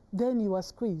 then you are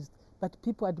squeezed. But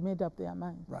people had made up their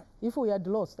mind. If we had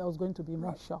lost, I was going to be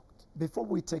more shocked. Before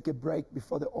we take a break,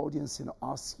 before the audience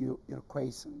asks you your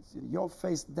questions, your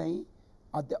first day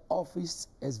at the office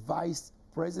as vice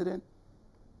president,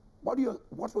 what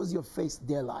was your first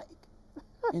day like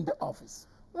in the office?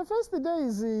 The first day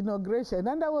is inauguration,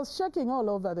 and I was shaking all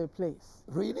over the place.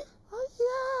 Really? Oh,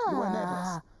 yeah. You were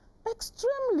nervous?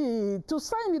 Extremely. To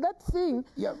sign that thing,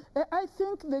 I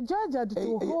think the judge had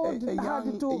to hold... A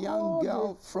young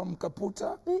girl from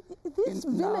Kaputa? This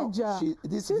villager.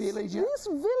 This villager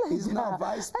is now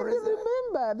vice president? And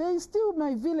remember, there is still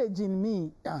my village in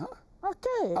me.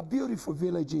 Okay. A beautiful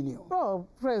village in you. Oh,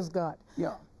 praise God.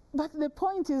 But the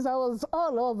point is, I was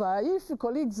all over. If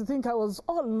colleagues think I was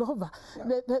all over,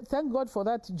 thank God for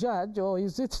that judge, or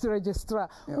is it registrar,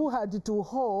 who had to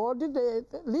hold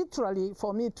literally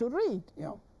for me to read.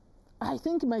 Yeah. I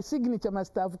think my signature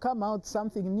must have come out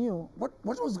something new. What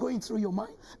was going through your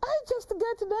mind? I just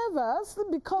get nervous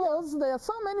because there are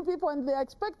so many people and they're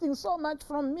expecting so much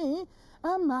from me.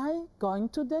 Am I going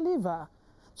to deliver?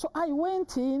 So I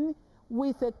went in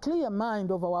with a clear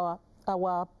mind of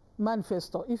our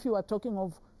manifesto. If you are talking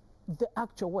of the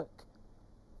actual work,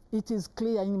 it is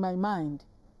clear in my mind.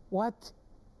 What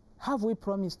have we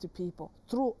promised to people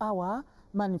through our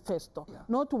manifesto?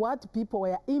 Not what people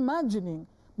were imagining,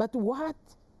 but what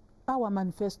our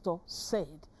manifesto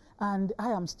said. And I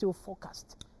am still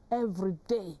focused every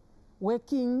day,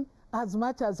 working as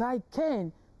much as I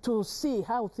can to see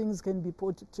how things can be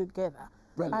put together.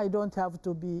 Really? I don't have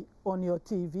to be on your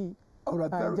TV. All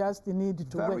right, I just need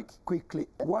to very work. Quickly,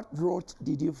 what rot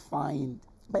did you find?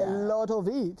 A lot of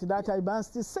it, that I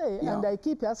must say. And I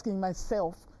keep asking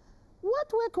myself,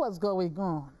 what work was going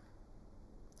on?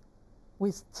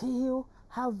 We still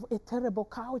have a terrible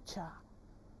culture.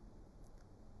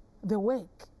 The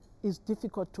work is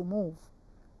difficult to move.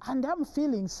 And I'm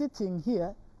feeling, sitting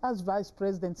here as vice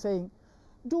president, saying,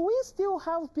 do we still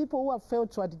have people who have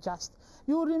failed to adjust?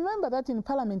 You remember that in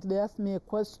Parliament they asked me a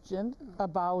question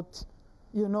about,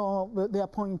 you know, the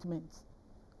appointments.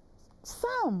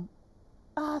 Some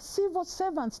are civil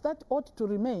servants that ought to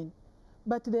remain,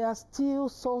 but they are still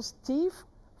so stiff,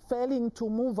 failing to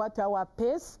move at our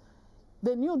pace.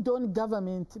 The new Dawn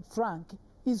government, Frank,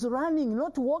 is running,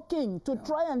 not walking, to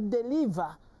try and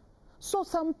deliver. So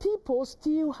some people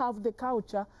still have the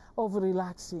culture of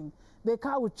relaxing, the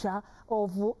culture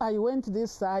of, I went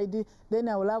this side, then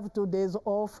I will have 2 days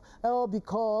off,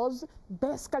 because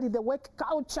basically the work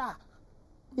culture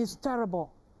is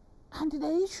terrible. And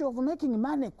the issue of making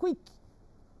money quick.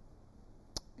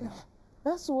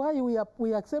 That's why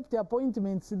we accept the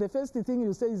appointments. The first thing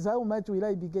you say is, how much will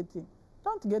I be getting?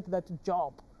 Don't get that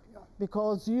job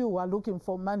because you are looking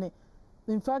for money.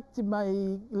 In fact, my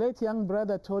late young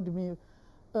brother told me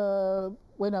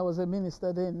when I was a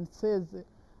minister then, says,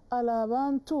 ala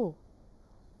abantu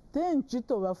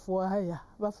tenchito bafuaya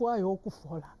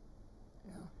okufola.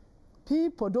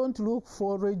 People don't look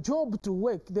for a job to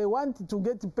work. They want to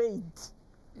get paid.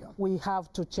 We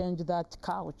have to change that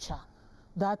culture.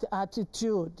 That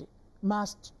attitude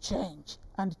must change,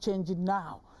 and change it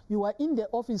now. You are in the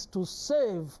office to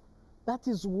serve. That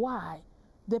is why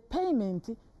the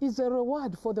payment is a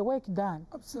reward for the work done.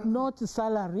 Absolutely. Not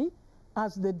salary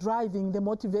as the driving, the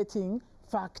motivating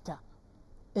factor.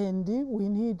 And we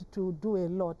need to do a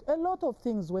lot. A lot of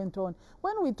things went on.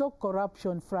 When we talk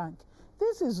corruption, Frank,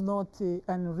 this is not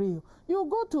unreal. You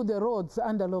go to the roads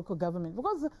under local government,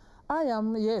 because I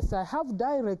have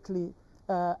directly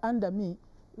under me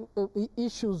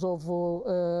issues of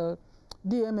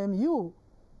DMMU,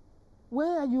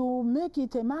 where you make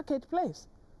it a marketplace.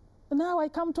 Now I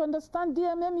come to understand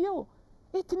DMMU.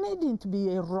 It needn't be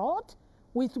a road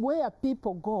with where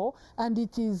people go, and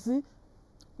it is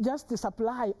just a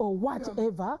supply or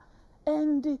whatever,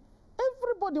 and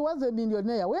everybody was a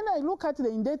millionaire. When I look at the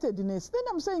indebtedness, then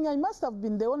I'm saying I must have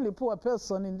been the only poor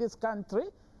person in this country,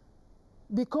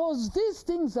 because these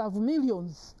things have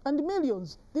millions and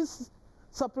millions. This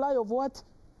supply of what?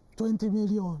 20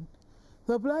 million.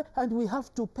 Supply, and we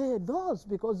have to pay those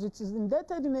because it is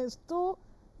indebtedness to,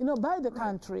 you know, by the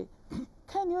country.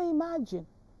 Can you imagine?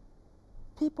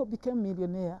 People became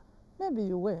millionaire. Maybe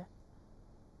you were.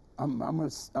 I'm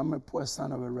a poor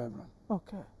son of a reverend.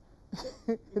 Okay.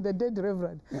 The dead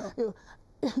reverend.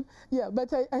 Yeah,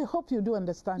 but I hope you do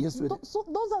understand. Yes, we do. So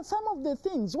those are some of the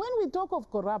things. When we talk of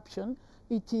corruption,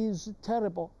 it is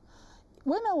terrible.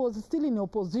 When I was still in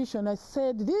opposition, I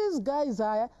said, these guys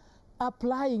are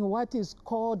applying what is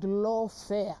called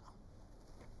lawfare.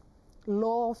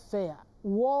 Lawfare.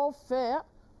 Warfare,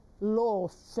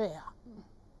 lawfare.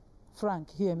 Frank,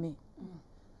 hear me.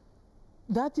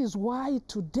 That is why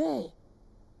today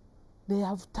they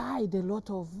have tied a lot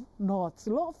of knots.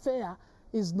 Lawfare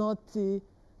is not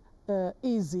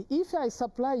easy. If I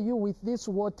supply you with this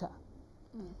water,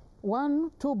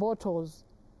 1, 2 bottles,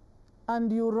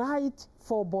 and you write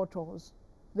 4 bottles,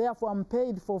 therefore I'm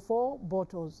paid for 4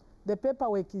 bottles, the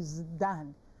paperwork is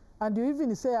done. And you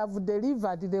even say I've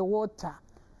delivered the water,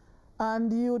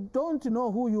 and you don't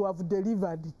know who you have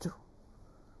delivered to.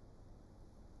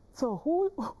 So who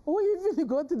even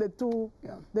got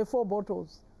the 4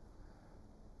 bottles?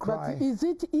 Cry. But is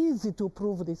it easy to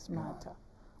prove this matter?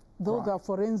 Those are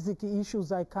forensic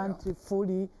issues I can't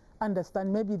fully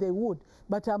understand. Maybe they would.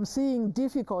 But I'm seeing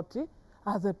difficulty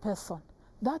as a person.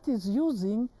 That is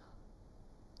using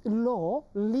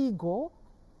legal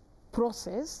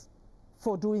process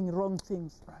for doing wrong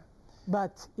things. Right.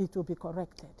 But it will be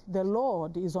corrected. The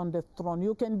Lord is on the throne.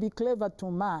 You can be clever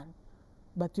to man,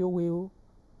 but you will,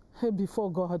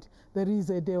 before God, there is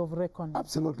a day of reckoning.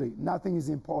 Absolutely. Nothing is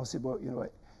impossible,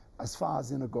 as far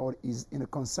as, God is,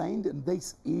 concerned. And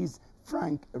this is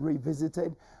Frank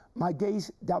Revisited. My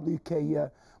guest, WK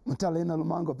Mutale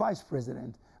Nalumango, Vice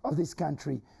President of this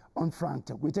country, on Frank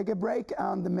Talk. We take a break,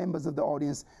 and the members of the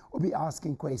audience will be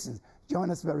asking questions. Join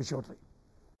us very shortly.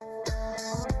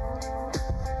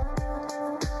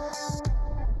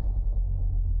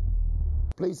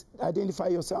 Please identify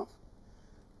yourself.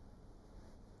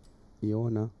 Your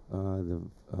Honor, the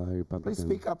Republican Please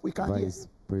speak up, we can't hear. Vice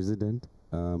President.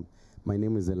 My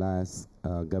name is Elias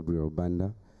Gabriel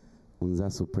Banda,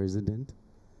 UNZASU President.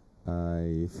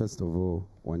 I first of all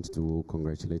want to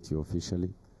congratulate you officially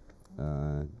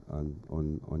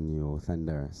on your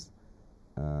thunderous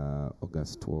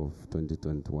August 12,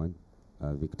 2021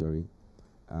 victory.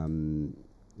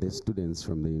 The students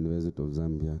from the University of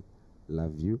Zambia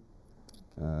love you,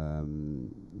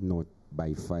 not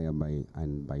by fire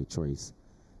and by choice.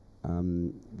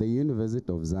 The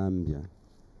University of Zambia,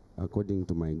 according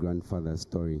to my grandfather's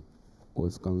story,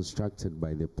 was constructed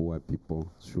by the poor people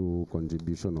through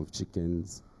contribution of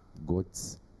chickens,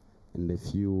 goats, and a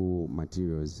few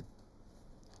materials.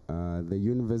 The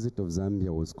University of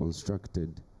Zambia was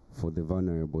constructed for the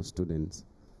vulnerable students.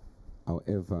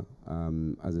 However,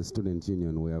 as a student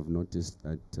union, we have noticed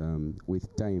that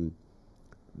with time,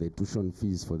 the tuition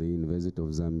fees for the University of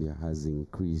Zambia has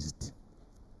increased.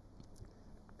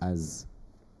 As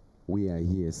we are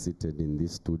here seated in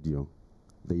this studio,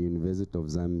 the University of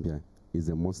Zambia is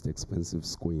the most expensive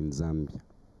school in Zambia,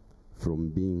 from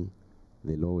being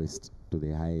the lowest to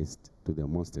the highest to the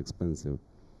most expensive.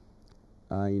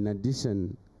 In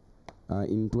addition,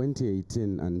 in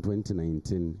 2018 and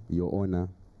 2019, Your Honor,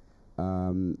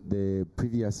 the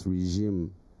previous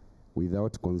regime,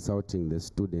 without consulting the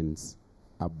students,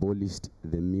 abolished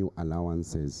the meal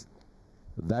allowances.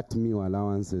 That meal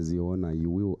allowances, Your Honor, you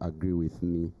will agree with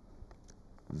me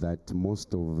that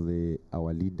most of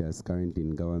our leaders currently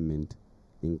in government,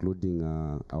 including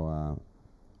our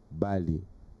Bali,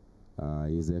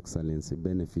 His Excellency,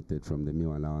 benefited from the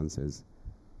meal allowances.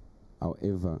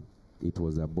 However, it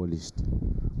was abolished.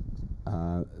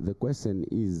 The question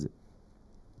is,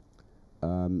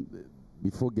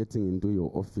 before getting into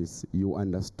your office, you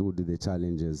understood the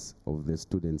challenges of the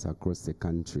students across the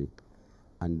country,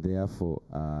 and therefore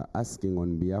asking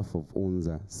on behalf of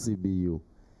UNZA, CBU,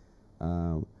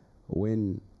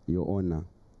 when, Your Honor,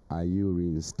 are you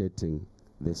reinstating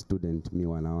the student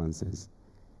meal allowances?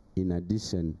 In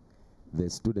addition, the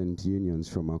student unions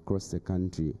from across the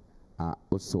country are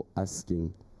also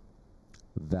asking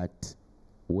that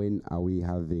when are we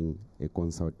having a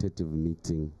consultative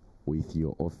meeting with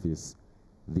your office?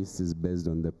 This is based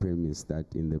on the premise that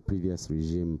in the previous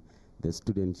regime, the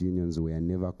student unions were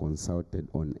never consulted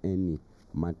on any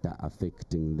matter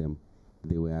affecting them.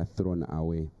 They were thrown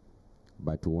away.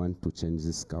 But we want to change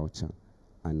this culture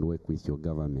and work with your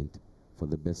government for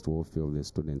the best welfare of the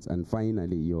students. And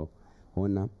finally, Your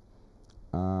Honor,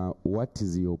 what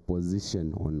is your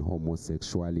position on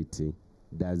homosexuality?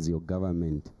 Does your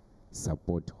government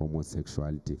support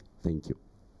homosexuality? Thank you.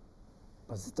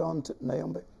 Pass it on to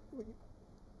Naombe.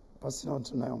 Pass it on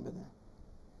to Naombe then.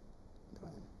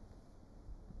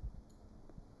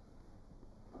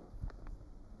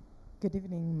 Good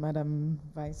evening, Madam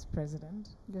Vice President.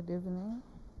 Good evening.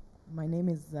 My name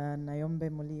is Naombe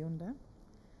Muliunda.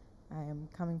 I am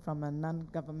coming from a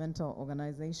non-governmental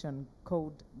organization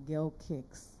called Girl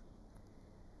Kicks.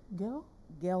 Girl?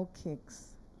 Girl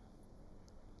Kicks.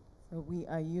 So we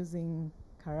are using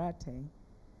karate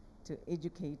to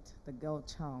educate the girl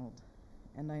child.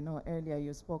 And I know earlier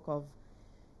you spoke of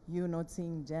you not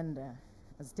seeing gender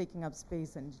as taking up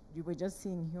space, and you were just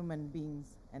seeing human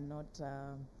beings and not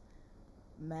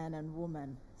man and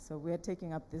woman. So we're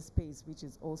taking up this space, which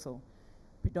is also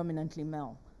predominantly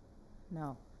male.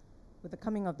 Now, with the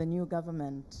coming of the new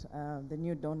government, the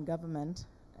new Dawn government,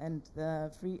 and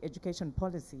the free education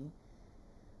policy,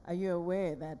 are you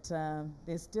aware that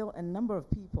there's still a number of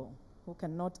people who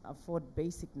cannot afford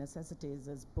basic necessities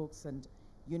as books and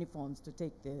uniforms to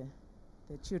take their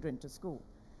children to school?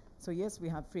 So yes, we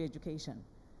have free education,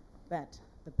 but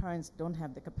the parents don't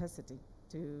have the capacity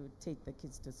to take the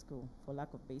kids to school for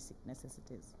lack of basic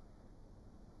necessities.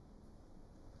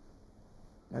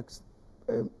 Next.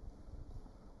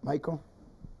 Michael.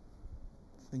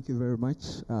 Thank you very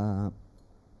much.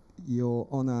 Your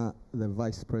Honor, the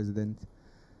Vice President,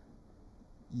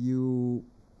 you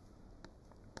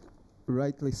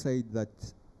rightly said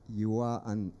that you are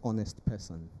an honest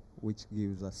person, which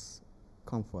gives us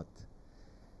comfort.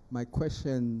 My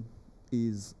question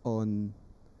is on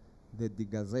the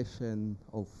degazation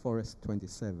of Forest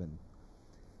 27.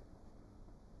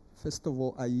 First of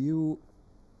all, are you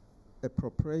a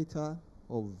proprietor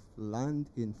of land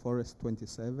in Forest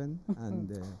 27?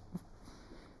 And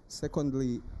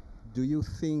secondly, do you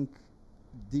think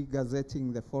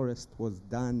degazetting the forest was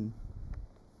done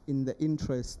in the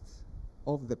interest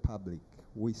of the public?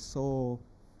 We saw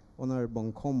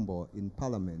Honorable Nkombo in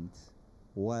Parliament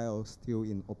while still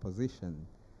in opposition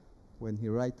when he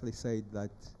rightly said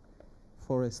that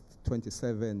Forest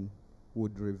 27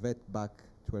 would revert back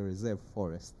to a reserve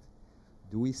forest.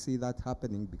 Do we see that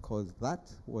happening? Because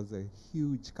that was a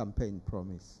huge campaign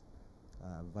promise,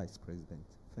 Vice President.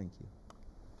 Thank you.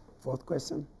 Fourth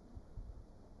question.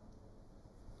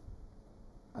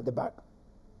 At the back.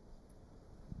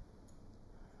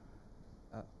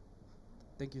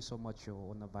 Thank you so much, Your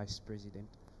Honor, Vice President.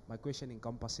 My question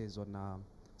encompasses on,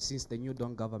 since the New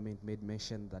Dawn government made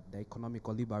mention that the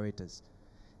economical liberators,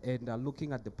 and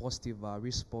looking at the positive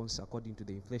response according to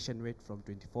the inflation rate from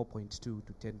 24.2 to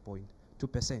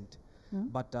 10.2%.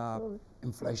 But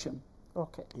inflation.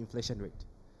 Okay. Inflation rate.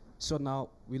 So now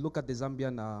we look at the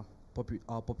Zambian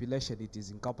population. It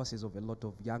is encompasses of a lot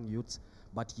of young youths,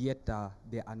 but yet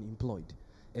they're unemployed.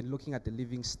 And looking at the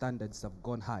living standards have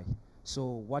gone high. So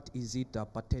what is it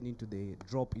pertaining to the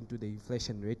drop into the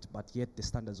inflation rate, but yet the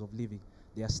standards of living,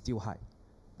 they are still high?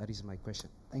 That is my question.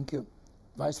 Thank you.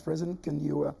 Vice President, can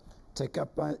you take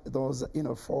up those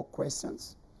 4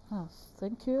 questions? Yes,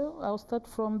 thank you. I'll start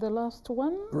from the last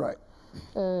one. Right.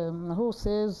 Who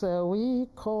says we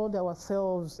called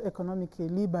ourselves economically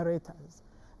liberators,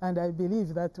 and I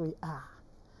believe that we are.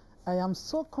 I am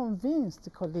so convinced,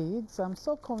 colleagues, I'm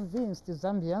so convinced,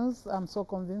 Zambians, I'm so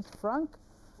convinced, Frank,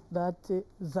 that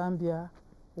Zambia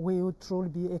will truly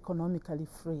be economically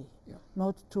free,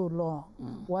 not too long.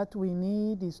 What we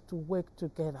need is to work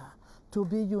together, to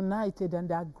be united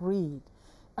and agreed.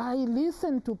 I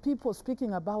listen to people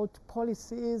speaking about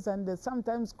policies and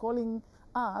sometimes calling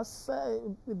us,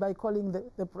 by calling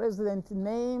the president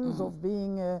names of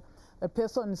being a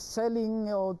person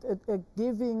selling or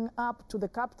giving up to the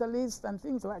capitalists and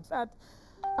things like that,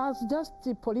 as just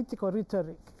political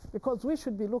rhetoric, because we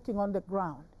should be looking on the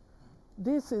ground.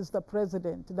 This is the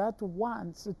president that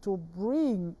wants to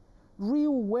bring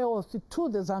real wealth to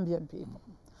the Zambian people.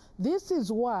 This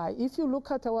is why, if you look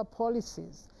at our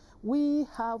policies, we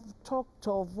have talked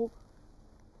of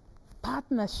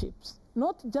partnerships,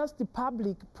 not just the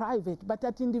public, private, but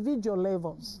at individual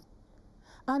levels.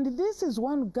 And this is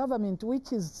one government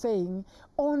which is saying,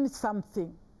 own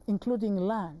something, including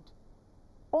land.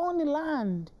 Own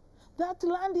land. That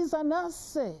land is an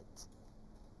asset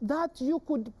that you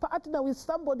could partner with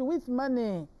somebody with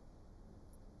money.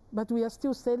 But we are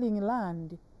still selling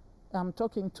land. I'm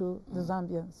talking to the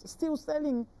Zambians. Still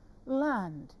selling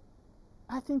land.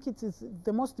 I think it is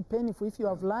the most painful if you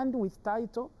have land with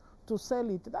title to sell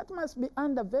it. That must be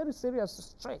under very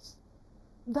serious stress.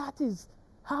 That is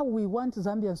how we want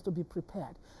Zambians to be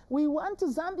prepared. We want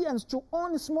Zambians to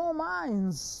own small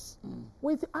mines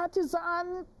with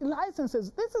artisan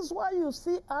licenses. This is why you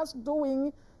see us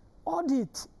doing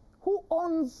audit. Who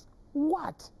owns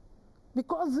what?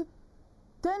 Because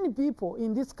 10 people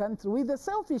in this country, with the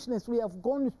selfishness we have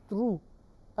gone through,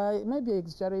 maybe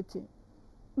exaggerating,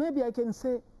 maybe I can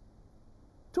say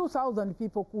 2,000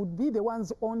 people could be the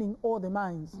ones owning all the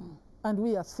mines, and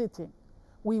we are sitting.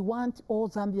 We want all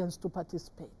Zambians to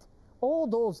participate, all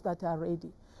those that are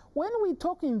ready. When we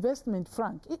talk investment,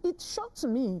 Frank, it shocks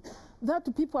me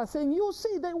that people are saying, you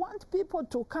see, they want people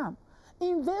to come.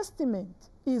 Investment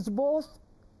is both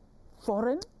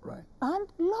foreign and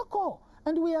local,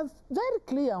 and we are very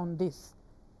clear on this.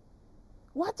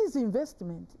 What is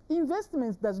investment?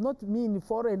 Investment does not mean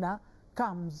foreigner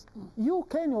comes. You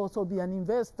can also be an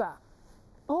investor.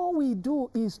 All we do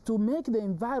is to make the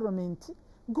environment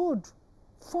good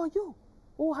for you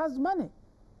who has money.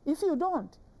 If you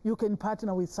don't, you can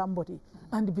partner with somebody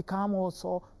and become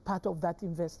also part of that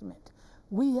investment.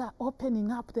 We are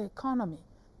opening up the economy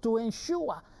to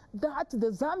ensure that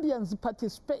the Zambians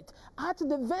participate at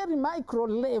the very micro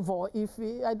level. If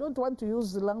I don't want to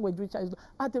use the language which I use,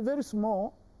 at a very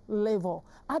small level,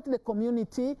 at the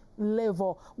community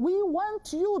level. We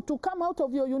want you to come out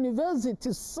of your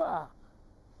university, sir,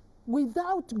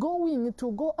 without going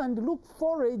to go and look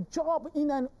for a job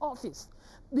in an office.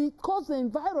 Because the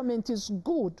environment is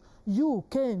good, you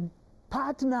can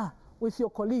partner with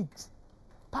your colleagues.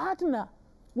 Partner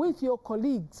with your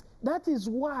colleagues. That is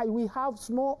why we have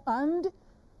small and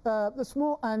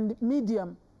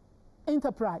medium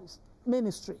enterprise.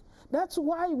 ministry. That's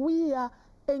why we are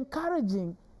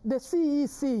encouraging the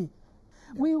CEC.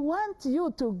 We want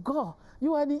you to go.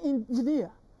 You are the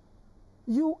engineer.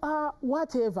 You are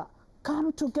whatever.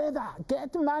 Come together,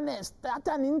 get money, start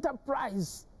an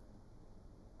enterprise.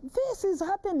 This is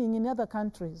happening in other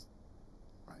countries.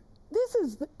 Right. This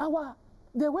is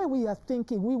the way we are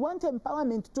thinking. We want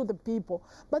empowerment to the people,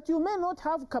 but you may not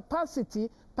have capacity,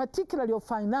 particularly of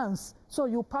finance, so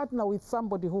you partner with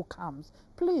somebody who comes.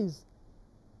 Please,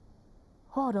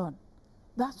 hold on.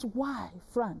 That's why,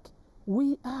 Frank,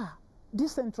 we are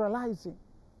decentralizing.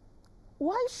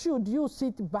 Why should you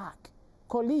sit back,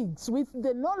 colleagues, with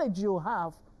the knowledge you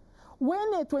have,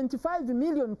 when a 25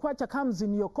 million kwacha comes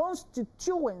in your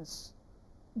constituents?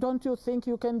 Don't you think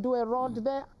you can do a road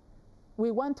there? We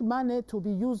want money to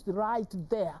be used right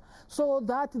there, so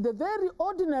that the very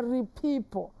ordinary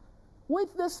people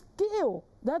with the skill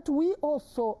that we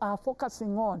also are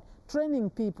focusing on, training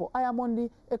people. I am on the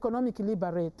economic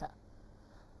liberator.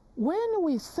 When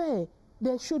we say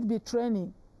there should be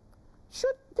training,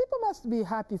 people must be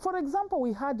happy. For example,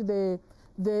 we had the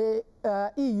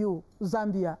EU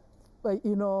Zambia,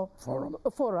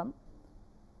 forum,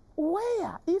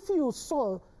 where if you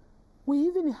saw, we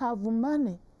even have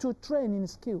money to train in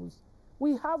skills.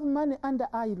 We have money under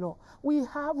ILO. We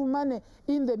have money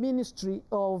in the Ministry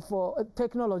of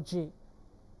Technology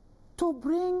to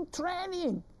bring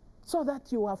training so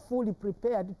that you are fully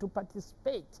prepared to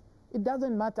participate. It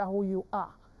doesn't matter who you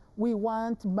are. We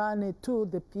want money to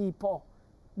the people,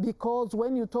 because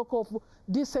when you talk of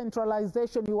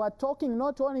decentralization, you are talking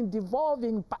not only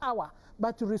devolving power,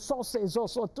 but resources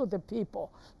also to the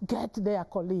people. Get their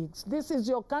colleagues. This is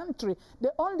your country,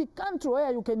 the only country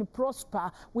where you can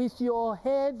prosper with your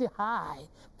head high,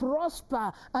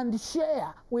 prosper and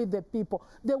share with the people.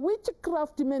 The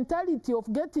witchcraft mentality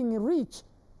of getting rich,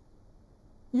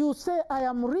 you say, I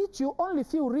am rich, you only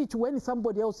feel rich when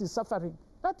somebody else is suffering.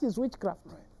 That is witchcraft.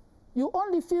 Right. You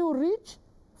only feel rich.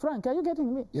 Frank, are you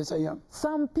getting me? Yes, I am.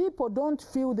 Some people don't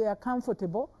feel they are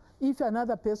comfortable if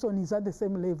another person is at the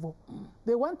same level.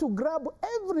 They want to grab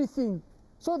everything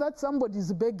so that somebody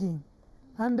is begging.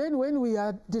 And then when we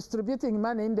are distributing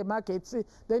money in the markets,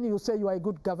 then you say you are a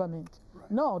good government.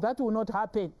 Right. No, that will not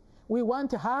happen. We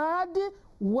want hard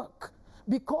work,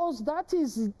 because that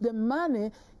is the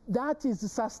money that is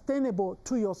sustainable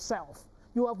to yourself.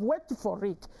 You have worked for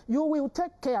it. You will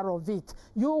take care of it.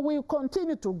 You will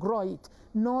continue to grow it.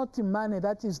 Not money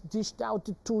that is dished out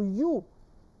to you.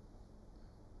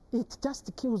 It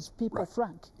just kills people, right.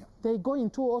 Frank. Yeah. They go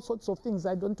into all sorts of things.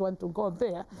 I don't want to go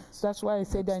there. Yes. That's why I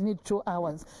said I need 2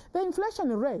 hours. The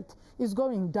inflation rate is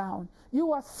going down.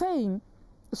 You are saying,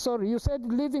 sorry, you said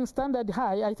living standard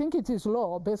high. I think it is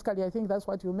low. Basically, I think that's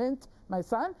what you meant, my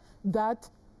son, that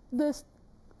the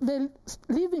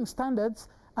living standards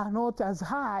are not as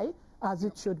high as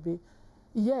it should be.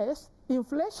 Yes,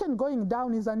 inflation going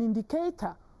down is an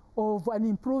indicator of an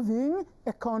improving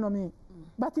economy,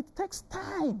 but it takes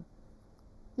time.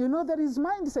 You know, there is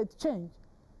mindset change,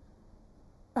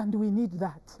 and we need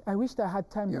that. I wish I had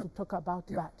time to talk about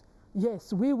that.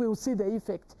 Yes, we will see the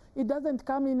effect. It doesn't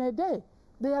come in a day.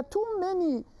 There are too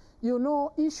many,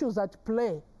 issues at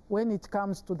play when it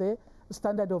comes to the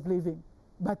standard of living,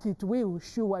 but it will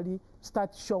surely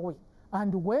start showing.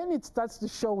 And when it starts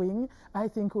showing, I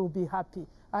think we'll be happy.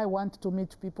 I want to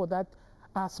meet people that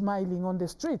are smiling on the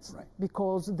streets, right,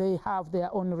 because they have their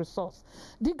own resource.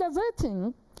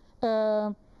 Degazetting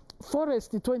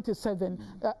Forest 27,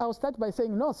 I'll start by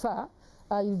saying, no, sir,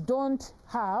 I don't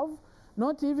have,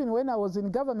 not even when I was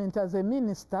in government as a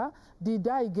minister, did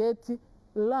I get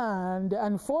land,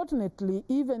 unfortunately,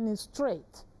 even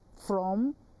straight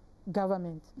from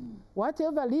government.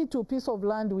 Whatever little piece of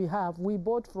land we have, we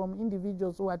bought from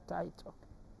individuals who are titled.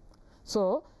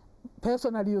 So,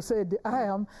 personally, you said, I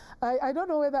don't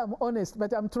know whether I'm honest,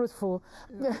 but I'm truthful,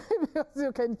 because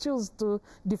you can choose to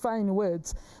define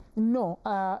words. No,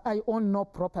 I own no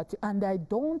property, and I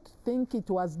don't think it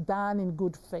was done in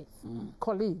good faith.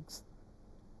 Colleagues,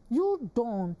 you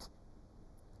don't.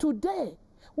 Today,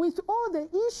 with all the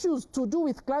issues to do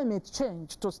with climate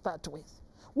change to start with,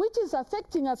 which is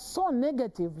affecting us so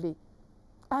negatively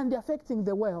and affecting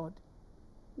the world.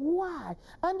 Why?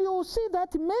 And you will see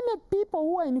that many people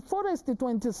who are in Forest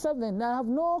 27 have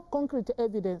no concrete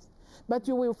evidence, but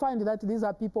you will find that these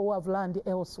are people who have land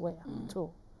elsewhere too.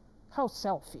 How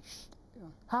selfish.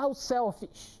 How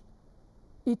selfish.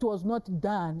 It was not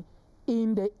done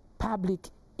in the public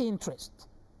interest.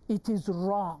 It is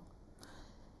wrong.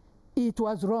 It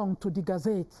was wrong to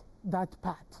degazette that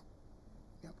part.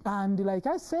 And like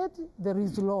I said, there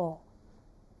is law,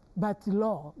 but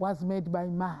law was made by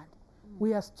man.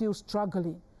 We are still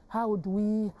struggling. how do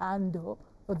we handle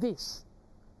this?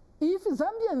 If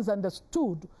Zambians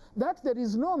understood that there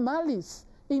is no malice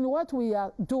in what we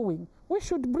are doing, we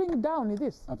should bring down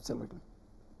this. Absolutely.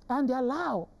 And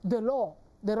allow the law,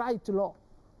 the right law.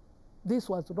 This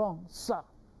was wrong, sir.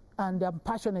 And I'm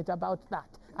passionate about that.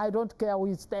 I don't care who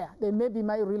is there. They may be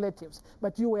my relatives,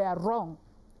 but you were wrong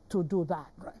to do that,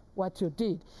 right, what you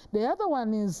did. The other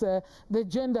one is the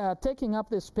gender taking up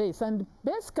the space. And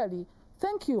basically,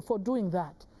 thank you for doing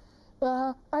that.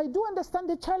 I do understand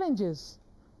the challenges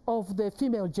of the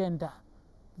female gender,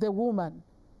 the woman.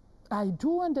 I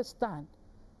do understand,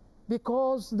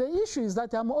 because the issue is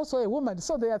that I'm also a woman.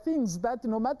 So there are things that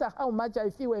no matter how much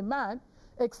I feel a man,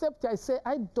 except I say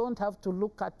I don't have to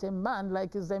look at a man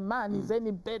like a man is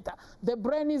any better. The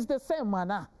brain is the same,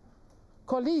 man.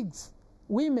 Colleagues,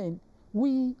 women,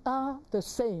 we are the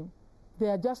same. They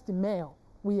are just male.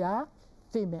 We are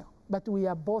female, but we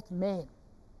are both men.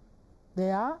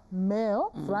 They are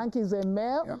male. Frank is a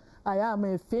male. Yeah. I am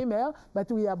a female, but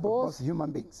we are both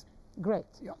human beings. Great.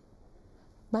 Yeah.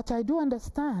 But I do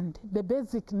understand the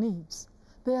basic needs.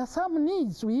 There are some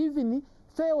needs we even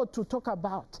fail to talk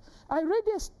about. I read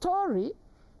a story,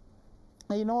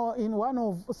 you know, in one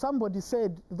of, somebody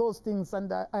said those things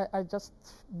and I just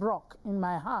broke in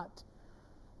my heart.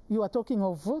 You are talking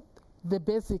of the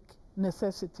basic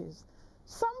necessities.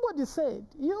 Somebody said,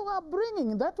 you are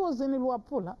bringing, that was in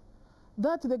Luapula,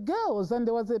 that the girls, and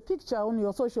there was a picture on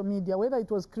your social media, whether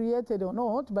it was created or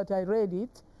not, but I read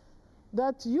it,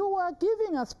 that you are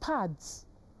giving us pads.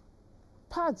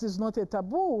 Pads is not a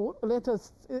taboo. Let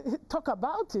us talk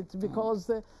about it,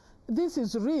 because this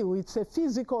is real. It's a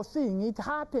physical thing. It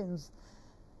happens.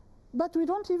 But we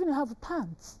don't even have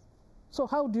pants. So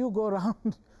how do you go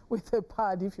around with a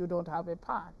pad if you don't have a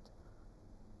pad?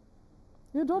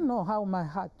 You don't know how my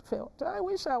heart felt. I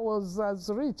wish I was as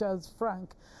rich as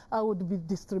Frank. I would be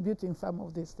distributing some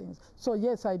of these things. So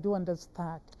yes, I do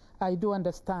understand. I do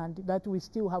understand that we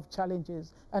still have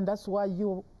challenges, and that's why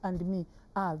you and me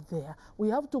are there. We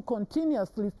have to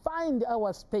continuously find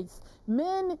our space.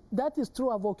 Men, that is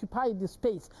true, have occupied the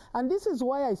space. And this is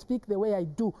why I speak the way I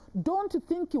do. Don't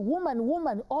think woman,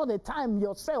 woman all the time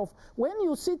yourself. When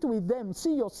you sit with them,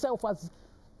 see yourself as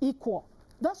equal.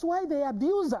 That's why they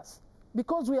abuse us,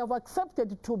 because we have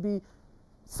accepted to be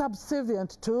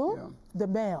subservient to the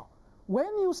male.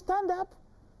 When you stand up,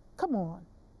 come on,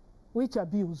 which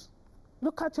abuse?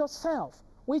 Look at yourself.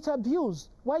 Which abuse?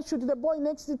 Why should the boy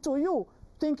next to you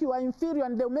think you are inferior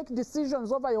and they'll make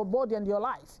decisions over your body and your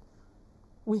life?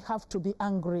 We have to be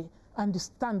angry and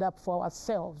stand up for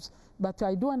ourselves. But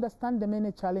I do understand the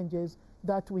many challenges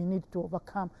that we need to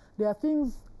overcome. There are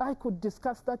things I could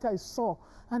discuss that I saw,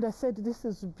 and I said, this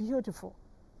is beautiful.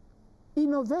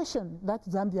 Innovation that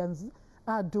Zambians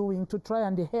are doing to try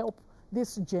and help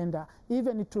this gender,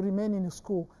 even to remain in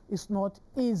school, is not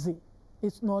easy.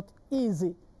 It's not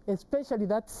easy, especially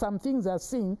that some things are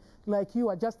seen like you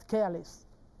are just careless.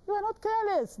 You are not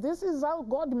careless. This is how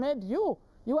God made you.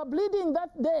 You are bleeding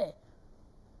that day.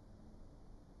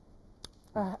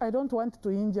 I don't want to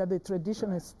injure the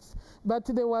traditionalists, but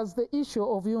there was the issue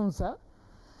of Yunza.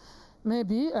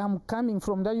 Maybe I'm coming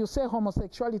from that. You say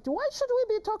homosexuality. Why should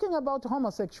we be talking about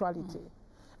homosexuality?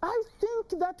 I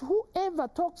think that whoever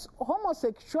talks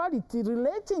homosexuality,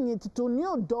 relating it to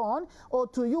New Dawn or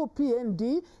to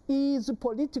UPND, is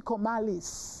political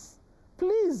malice.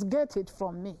 Please get it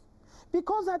from me.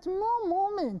 Because at no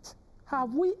moment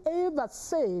have we ever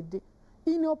said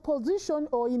in opposition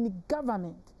or in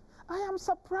government, I am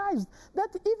surprised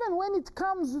that even when it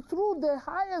comes through the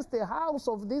highest house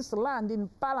of this land in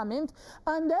parliament,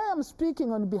 and I am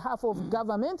speaking on behalf of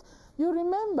government, you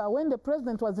remember when the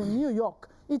president was in New York,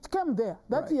 it came there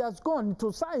that he has gone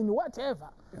to sign whatever.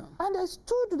 And I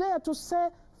stood there to say,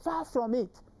 far from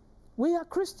it. We are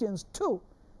Christians too.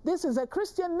 This is a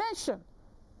Christian nation.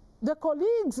 The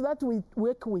colleagues that we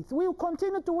work with, we will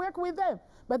continue to work with them.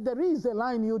 But there is a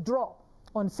line you draw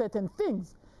on certain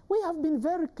things. We have been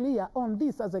very clear on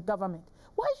this as a government.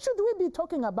 Why should we be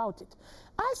talking about it?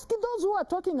 Ask those who are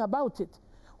talking about it,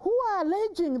 who are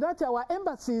alleging that our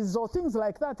embassies or things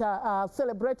like that are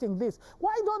celebrating this.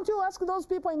 Why don't you ask those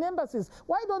people in embassies?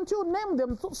 Why don't you name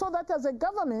them so that as a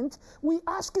government, we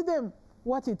ask them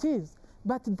what it is?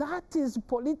 But that is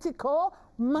political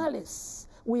malice.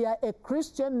 We are a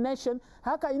Christian nation.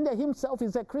 Hakainde himself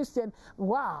is a Christian.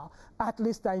 Wow, at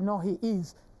least I know he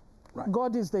is.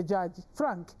 God is the judge.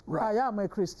 Frank, I am a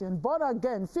Christian, born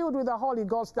again, filled with the Holy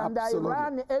Ghost, and I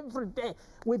run every day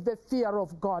with the fear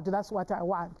of God. That's what I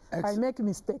want. I make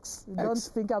mistakes. Don't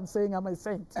think I'm saying I'm a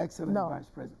saint. Excellent, Vice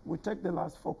President. We'll take the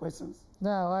last 4 questions.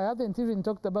 No, I haven't even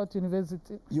talked about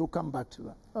university. You'll come back to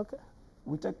that. Okay.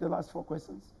 We take the last 4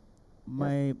 questions.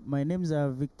 My name is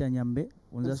Victor Nyambe,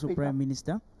 Unzasu Prime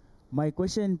Minister. My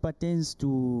question pertains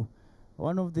to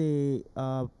one of the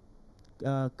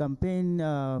campaign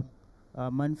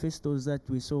manifestos that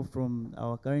we saw from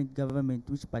our current government,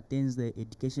 which pertains the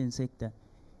education sector.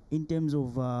 In terms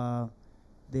of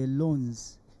the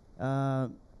loans,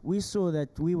 we saw that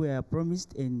we were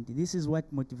promised, and this is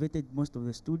what motivated most of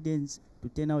the students to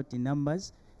turn out in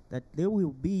numbers, that there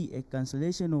will be a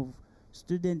cancellation of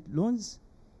student loans.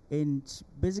 And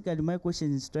basically my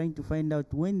question is trying to find out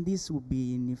when this will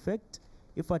be in effect,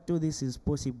 if at all this is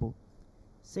possible.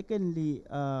 Secondly,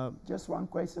 just one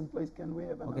question, please. Can we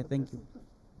have another? Okay, thank you.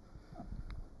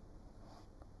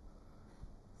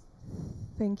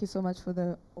 Thank you so much for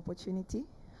the opportunity.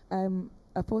 I'm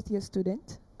a 4th-year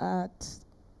student at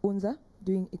UNZA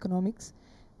doing economics,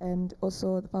 and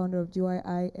also the founder of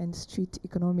GYI and Street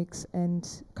Economics,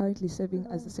 and currently serving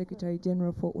as the Secretary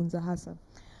General for UNZA HASA.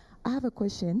 I have a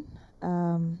question.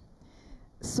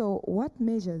 So what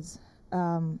measures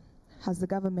has the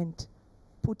government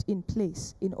put in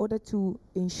place in order to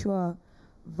ensure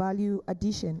value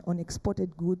addition on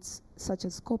exported goods such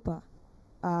as copper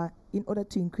in order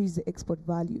to increase the export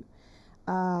value?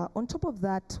 On top of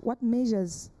that, what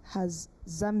measures has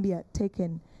Zambia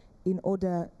taken in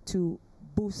order to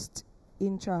boost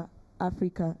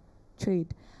intra-Africa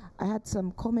trade? I had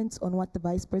some comments on what the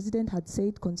Vice President had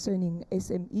said concerning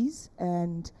SMEs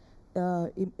and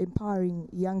empowering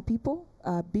young people,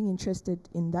 being interested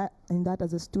in that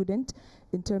as a student,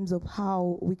 in terms of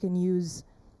how we can use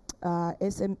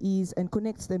SMEs and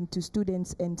connect them to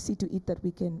students and see to it that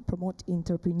we can promote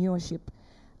entrepreneurship.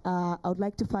 I would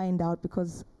like to find out,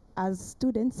 because as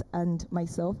students and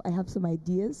myself, I have some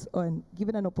ideas on,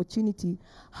 given an opportunity,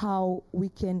 how we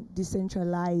can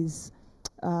decentralize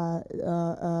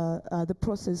the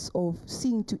process of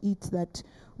seeing to it that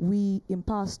we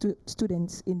empower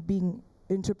students in being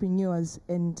entrepreneurs,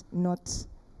 and not,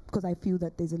 because I feel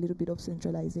that there's a little bit of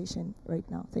centralization right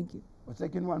now. Thank you. We're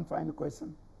taking one final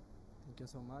question. Thank you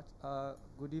so much.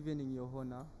 Good evening, Your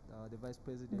Honor, the Vice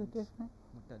President,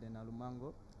 Mutale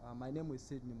Nalumango. My name is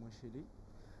Sidney Moshili,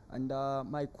 and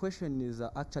my question is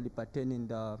actually pertaining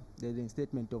the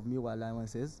statement of meal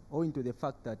allowances, owing to the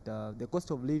fact that the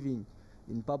cost of living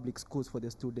in public schools for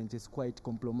the students is quite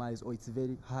compromised, or it's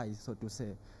very high, so to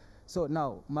say. So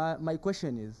now, my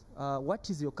question is, what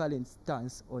is your current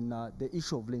stance on the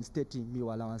issue of reinstating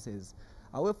meal allowances?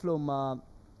 Away from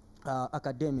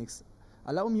academics,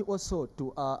 allow me also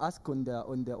to ask on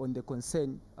the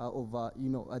concern of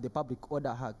the Public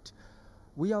Order Act.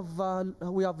 We have a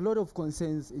lot of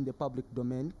concerns in the public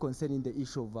domain concerning the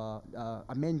issue of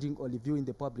amending or reviewing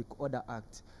the Public Order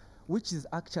Act, which is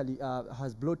actually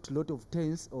has brought a lot of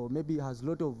tense, or maybe has a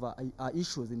lot of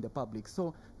issues in the public.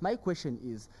 So my question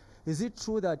is it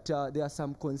true that there are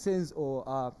some concerns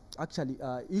or actually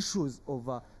issues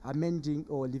of amending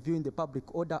or reviewing the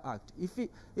Public Order Act? If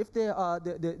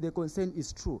the concern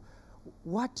is true,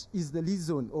 what is the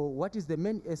reason, or what is the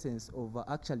main essence of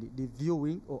actually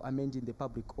reviewing or amending the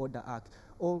Public Order Act?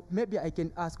 Or maybe I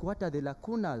can ask, what are the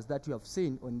lacunas that you have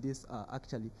seen on this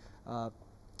actually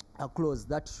clause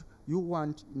that you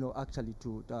want actually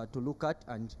to look at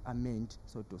and amend,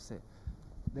 so to say?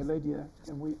 The lady here.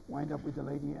 Can we wind up with the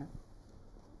lady here?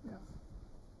 Yeah.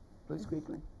 Please,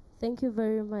 quickly. Thank you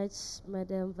very much,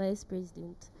 Madam Vice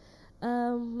President.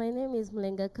 My name is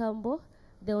Mlenga Kambo,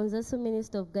 the Unzasu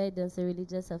Minister of Guidance and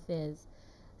Religious Affairs.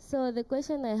 So the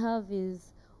question I have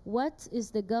is, what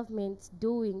is the government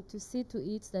doing to see to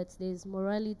it that there is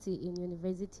morality in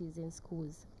universities and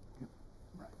schools?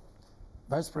 Right.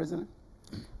 Vice President.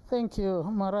 Thank you.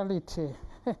 Morality.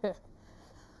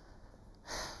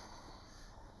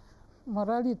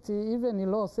 Morality, even the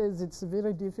law says it's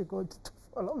very difficult to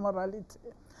follow morality.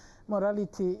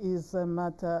 Morality is a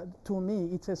matter, to me,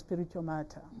 it's a spiritual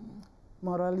matter.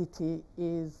 Morality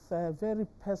is a very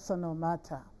personal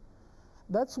matter.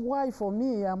 That's why, for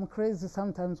me, I'm crazy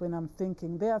sometimes when I'm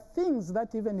thinking. There are things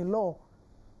that even the law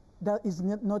that is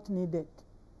not needed.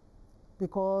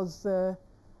 Because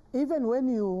even when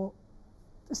you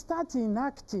start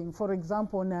enacting, for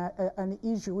example, an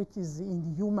issue which is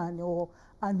inhuman or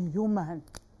unhuman,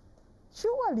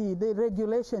 surely the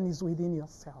regulation is within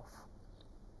yourself.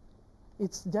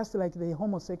 It's just like the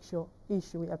homosexual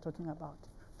issue we are talking about.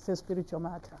 It's a spiritual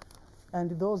matter.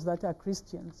 And those that are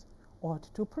Christians ought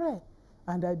to pray.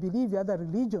 And I believe the other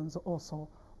religions also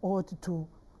ought to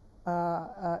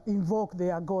invoke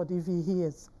their God, if he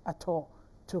hears at all,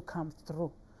 to come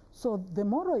through. So the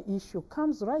moral issue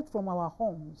comes right from our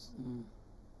homes.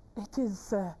 It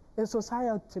is a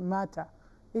society matter.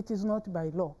 It is not by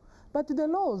law. But the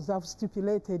laws have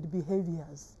stipulated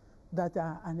behaviors that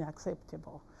are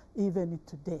unacceptable, even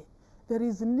today. There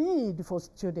is need for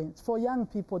students, for young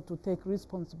people to take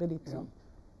responsibility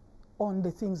on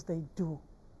the things they do.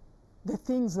 The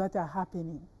things that are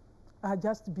happening are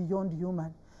just beyond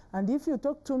human. And if you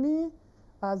talk to me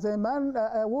as a man,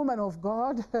 a woman of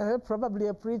God, probably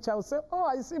a preacher, will say, oh,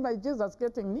 I see my Jesus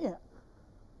getting near.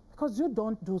 Because you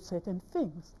don't do certain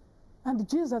things. And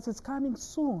Jesus is coming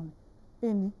soon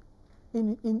in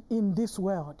this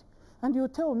world. And you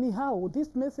tell me how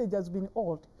this message has been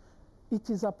altered. It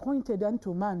is appointed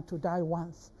unto man to die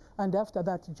once, and after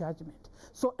that judgment.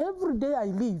 So every day I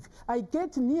live, I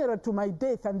get nearer to my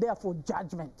death and therefore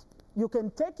judgment. You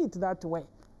can take it that way.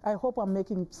 I hope I'm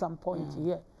making some point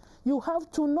here. You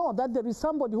have to know that there is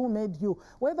somebody who made you.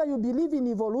 Whether you believe in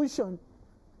evolution,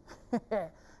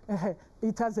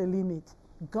 it has a limit.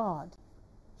 God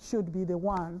should be the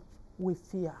one we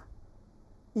fear.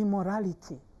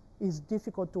 Immorality is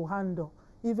difficult to handle,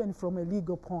 even from a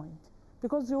legal point.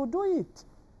 Because you do it.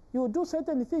 You do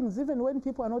certain things even when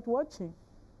people are not watching.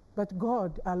 But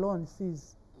God alone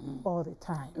sees all the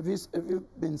time. Have you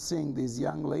been seeing these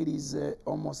young ladies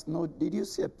almost no? Did you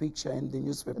see a picture in the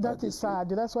newspaper? That is sad.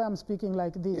 That's why I'm speaking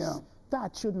like this. Yeah.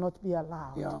 That should not be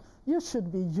allowed. Yeah. You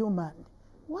should be human.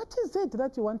 What is it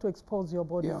that you want to expose your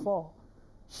body for?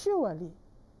 Surely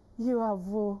you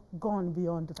have gone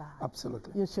beyond that.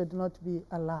 Absolutely. You should not be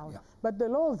allowed. But the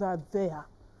laws are there.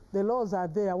 The laws are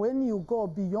there. When you go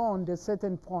beyond a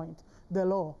certain point, the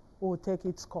law will take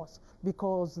its course,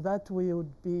 because that will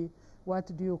be,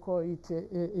 what do you call it,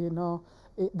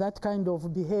 that kind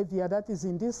of behavior that is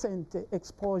indecent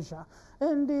exposure.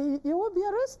 And you will be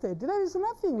arrested. There is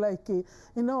nothing like,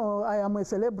 I am a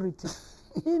celebrity.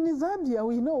 In Zambia,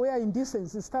 we know where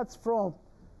indecency starts from.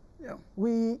 Yeah.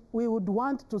 We would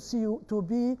want to see you to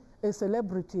be a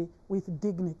celebrity with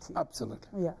dignity.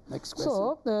 Absolutely. Yeah. Next question.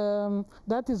 So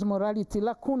that is morality,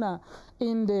 lacuna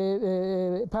in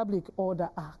the Public Order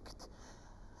Act.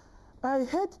 I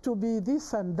hate to be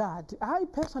this and that. I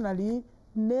personally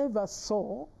never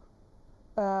saw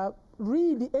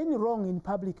really any wrong in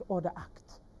Public Order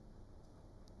Act.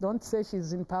 Don't say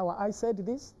she's in power. I said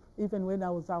this even when I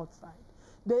was outside.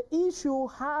 The issue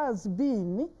has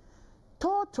been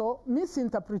total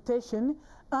misinterpretation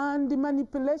and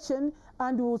manipulation,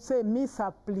 and we will say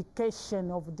misapplication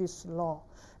of this law.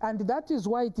 And that is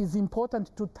why it is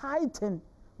important to tighten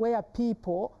where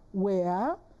people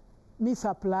were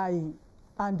misapplying,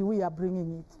 and we are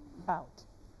bringing it out.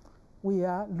 We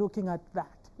are looking at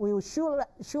that. We will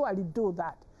surely do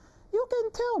that. You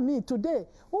can tell me today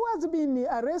who has been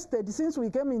arrested since we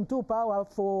came into power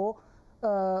for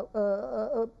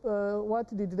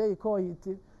what did they call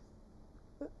it?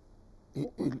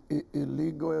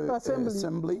 Illegal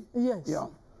assembly? Yes. Yeah.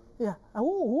 Yeah.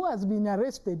 Who has been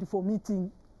arrested for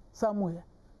meeting somewhere?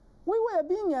 We were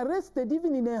being arrested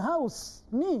even in a house.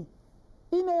 Me,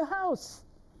 in a house.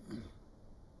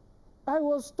 I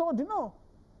was told, no.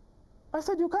 I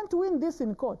said, you can't win this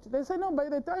in court. They said, no, by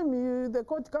the time the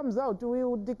court comes out, we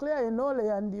will declare a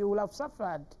nolle and you will have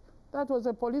suffered. That was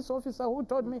a police officer who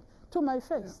told me to my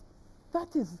face. Yeah.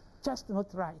 That is just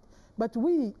not right. But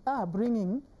we are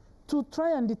bringing to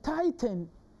try and tighten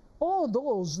all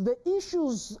those, the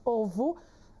issues of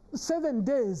 7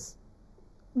 days,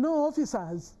 no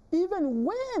officers, even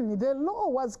when the law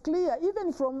was clear,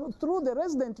 even through the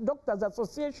Resident Doctors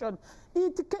Association,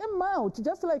 it came out,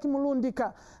 just like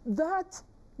Mulundika, that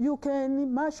you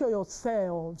can marshal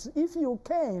yourselves. If you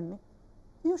can,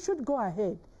 you should go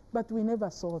ahead. But we never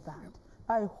saw that.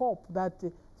 I hope that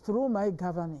through my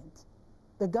government,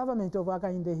 the government of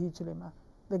Hakainde Hichilema,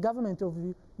 the government of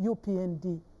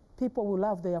UPND, people will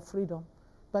have their freedom.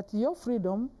 But your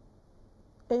freedom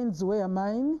ends where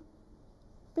mine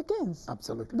begins.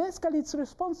 Absolutely. Basically, it's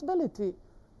responsibility.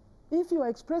 If you are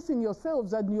expressing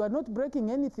yourselves and you are not breaking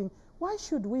anything, why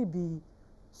should we be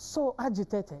so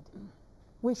agitated?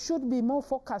 We should be more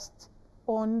focused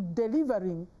on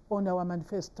delivering on our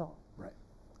manifesto. Right.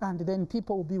 And then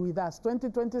people will be with us.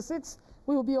 2026,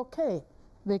 we will be okay.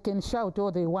 They can shout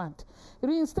all they want.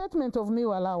 Reinstatement of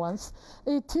meal allowance,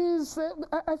 it is,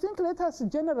 I think let us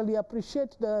generally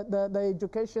appreciate the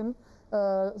education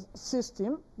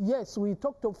system. Yes, we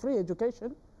talked of free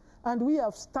education, and we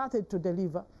have started to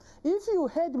deliver. If you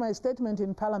heard my statement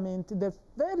in Parliament, the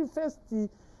very first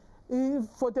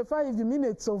 45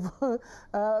 minutes of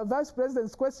Vice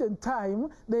President's question time,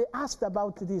 they asked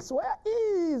about this. Where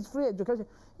is free education?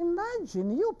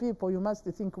 Imagine, you people, you must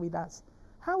think with us.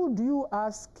 How do you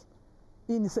ask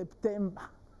in September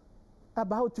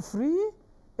about free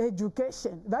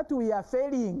education that we are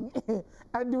failing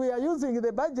and we are using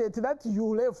the budget that you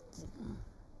left.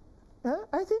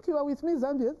 I think you are with me,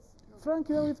 Zambians. Frank,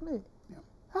 you are with me. Yeah.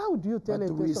 How do you tell a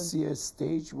do person? we see a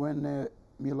stage when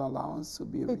meal allowance will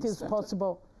be It is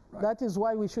possible. Right. That is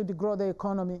why we should grow the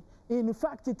economy. In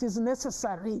fact, it is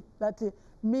necessary that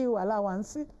meal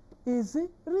allowance is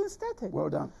reinstated. Well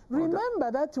done.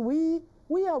 Remember that we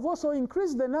have also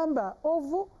increased the number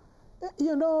of,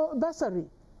 bursary.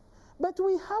 But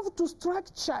we have to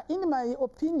structure, in my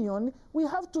opinion, we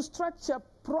have to structure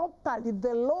properly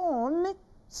the loan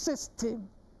system.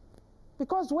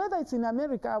 Because whether it's in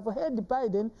America, I've heard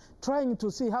Biden trying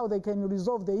to see how they can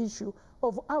resolve the issue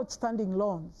of outstanding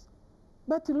loans.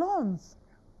 But loans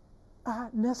are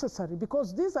necessary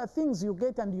because these are things you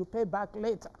get and you pay back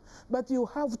later. But you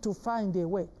have to find a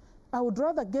way. I would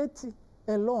rather get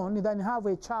a loan than have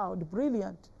a child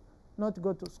brilliant, not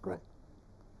go to school. Right.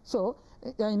 So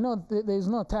I know there is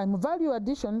no time. Value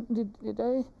addition, did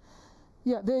I?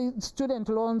 Yeah, the student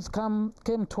loans came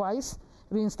twice.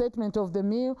 Reinstatement of the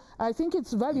meal. I think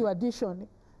it's value addition.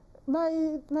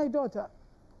 My daughter,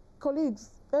 colleagues,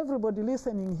 everybody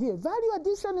listening here, value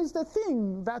addition is the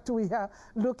thing that we are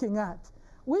looking at.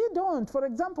 We don't, for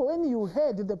example, when you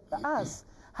heard us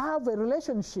have a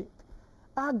relationship,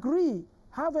 agree,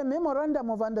 have a memorandum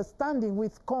of understanding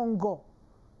with Congo,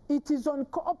 it is on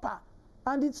copper,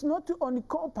 and it's not on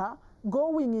copper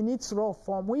going in its raw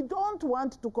form. We don't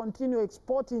want to continue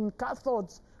exporting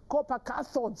cathodes, copper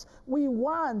cathodes. We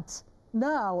want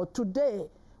now, today,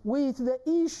 with the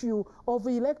issue of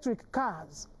electric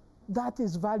cars, that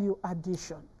is value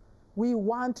addition. We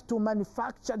want to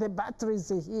manufacture the batteries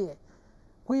here.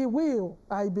 We will,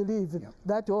 I believe,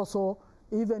 that also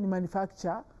even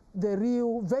manufacture the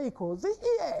real vehicles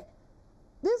here.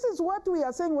 This is what we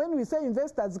are saying when we say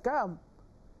investors come.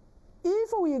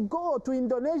 If we go to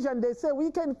Indonesia and they say,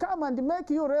 we can come and make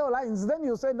you rail lines, then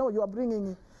you say, no, you are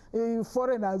bringing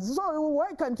foreigners. So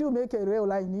why can't you make a rail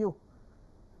line, you?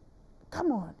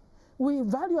 Come on. We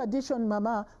value addition,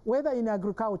 Mama, whether in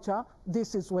agriculture,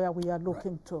 this is where we are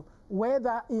looking to.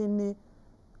 Whether in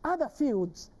other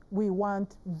fields, we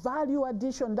want value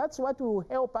addition. That's what will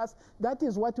help us. That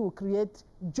is what will create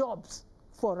jobs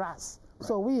for us. Right.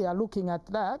 So we are looking at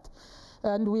that.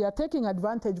 And we are taking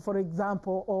advantage, for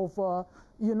example, of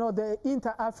the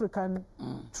inter-African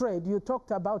trade. You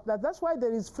talked about that. That's why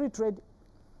there is free trade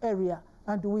area,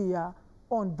 and we are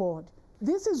on board.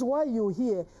 This is why you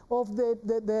hear of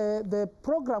the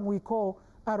program we call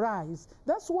Arise.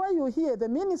 That's why you hear the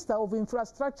Minister of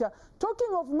Infrastructure talking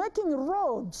of making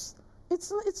roads.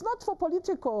 It's not for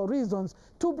political reasons,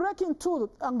 to break into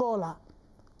Angola,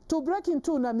 to break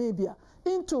into Namibia,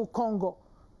 into Congo,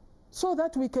 so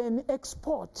that we can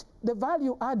export the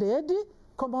value-added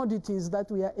commodities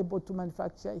that we are able to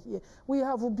manufacture here. We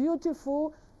have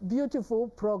beautiful, beautiful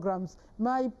programs.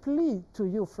 My plea to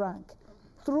you, Frank,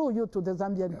 through you to the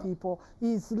Zambian people,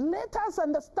 is let us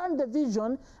understand the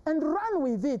vision and run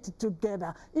with it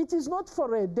together. It is not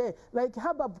for a day. Like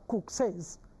Habakkuk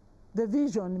says, the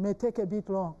vision may take a bit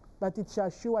long, but it shall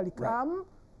surely come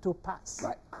to pass.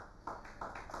 Right.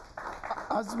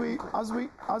 As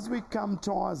we come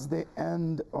towards the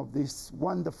end of this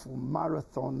wonderful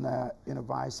marathon,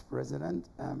 Vice President,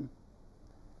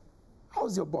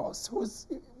 how's your boss?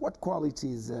 What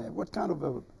qualities? What kind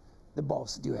of the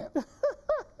boss do you have?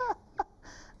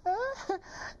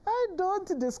 I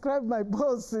don't describe my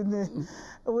boss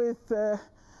with.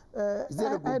 Is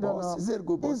it a good boss? Is it a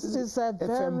good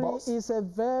boss? He's a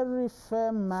very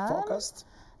firm man. Focused.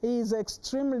 He is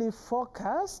extremely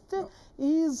focused. No.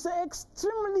 He is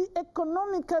extremely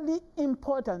economically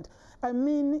important. I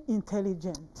mean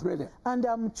intelligent. Brilliant. And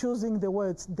I'm choosing the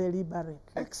words deliberately.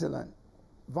 Excellent.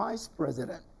 Vice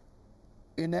President,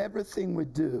 in everything we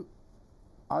do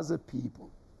as a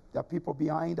people, there are people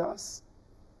behind us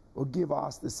who give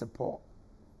us the support.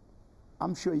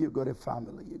 I'm sure you've got a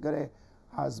family, you've got a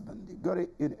husband, you've got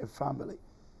a family.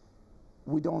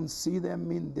 We don't see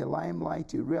them in the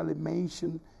limelight. You rarely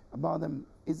mention about them.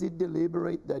 Is it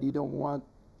deliberate that you don't want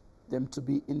them to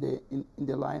be in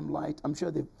the limelight? I'm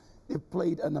sure they've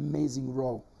played an amazing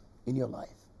role in your life.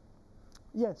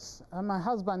 Yes, my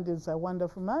husband is a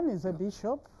wonderful man. He's a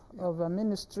bishop of a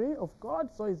ministry of God,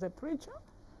 so he's a preacher.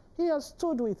 He has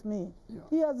stood with me. Yeah.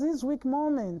 He has his weak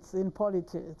moments in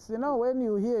politics. You know, when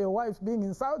you hear your wife being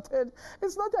insulted,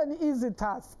 it's not an easy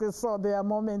task. So there are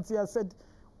moments he has said,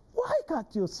 why can't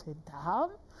you sit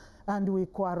down? And we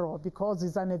quarrel because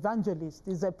he's an evangelist.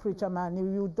 He's a preacher man.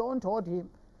 You don't hold him.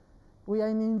 We are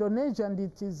in Indonesia, and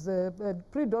it is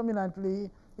predominantly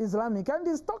Islamic, and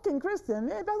he's talking Christian.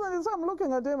 He doesn't. So I'm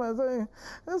looking at him and saying,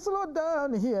 slow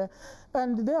down here.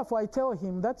 And therefore I tell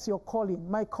him, that's your calling.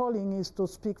 My calling is to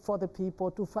speak for the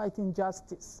people, to fight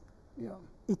injustice. Yeah.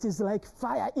 It is like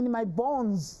fire in my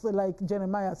bones, like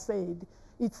Jeremiah said.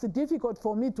 It's difficult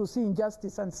for me to see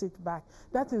injustice and sit back.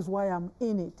 That is why I'm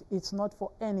in it. It's not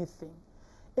for anything.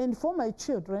 And for my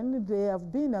children, they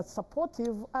have been as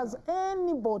supportive as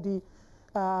anybody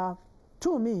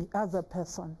to me as a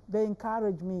person. They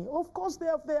encourage me. Of course, they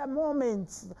have their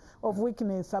moments of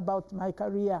weakness about my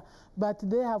career, but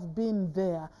they have been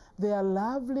there. They are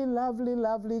lovely, lovely,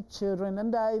 lovely children,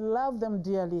 and I love them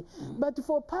dearly. But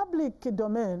for public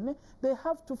domain, they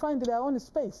have to find their own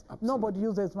space. Absolutely. Nobody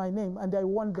uses my name, and I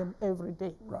want them every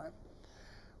day. Right.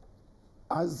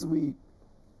 As we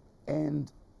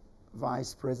end,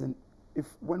 Vice President,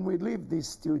 when we leave this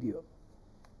studio,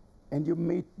 and you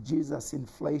meet Jesus in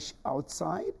flesh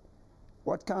outside,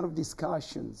 what kind of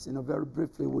discussions, very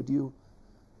briefly, would you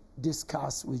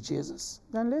discuss with Jesus?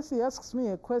 Unless he asks me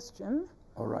a question.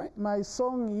 All right. My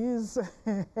song is...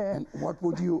 And what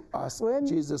would you ask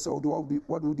Jesus, or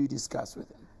what would you discuss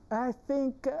with him? I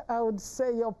think I would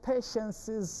say your patience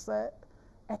is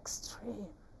extreme.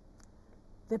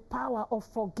 The power of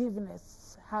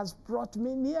forgiveness has brought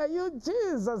me near you,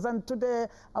 Jesus. And today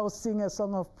I'll sing a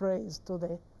song of praise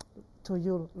to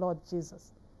you, Lord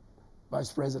Jesus.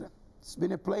 Vice President, it's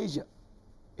been a pleasure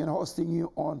in hosting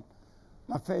you on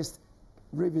my first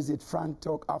Revisit Frank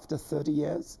Talk after 30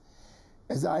 years.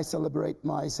 As I celebrate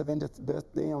my 70th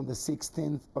birthday on the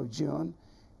 16th of June,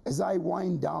 as I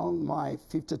wind down my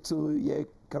 52-year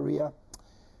career,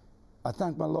 I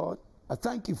thank my Lord. I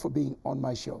thank you for being on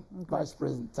my show. Okay. Vice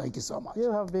President, thank you so much.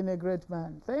 You have been a great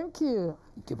man. Thank you.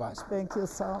 Thank you, Vice President. Thank you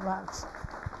so much.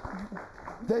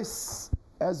 This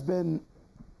has been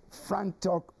Frank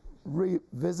Talk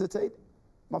Revisited.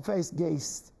 My first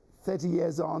guest, 30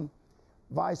 years on,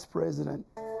 Vice President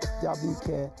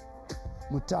WK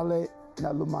Mutale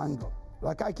Nalumango.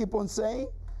 Like I keep on saying,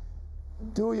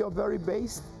 do your very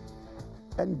best,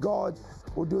 and God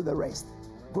will do the rest.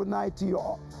 Good night to you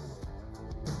all.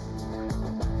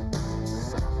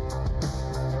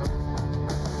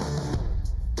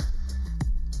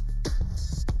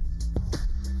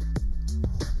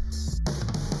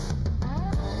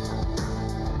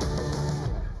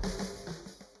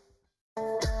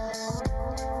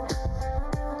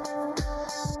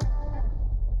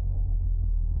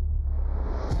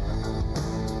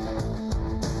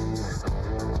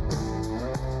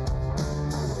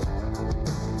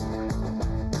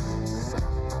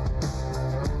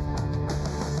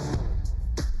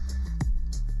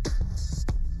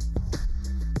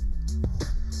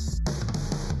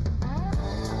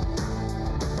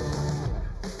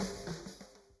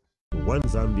 One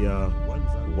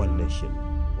Zambia, one nation.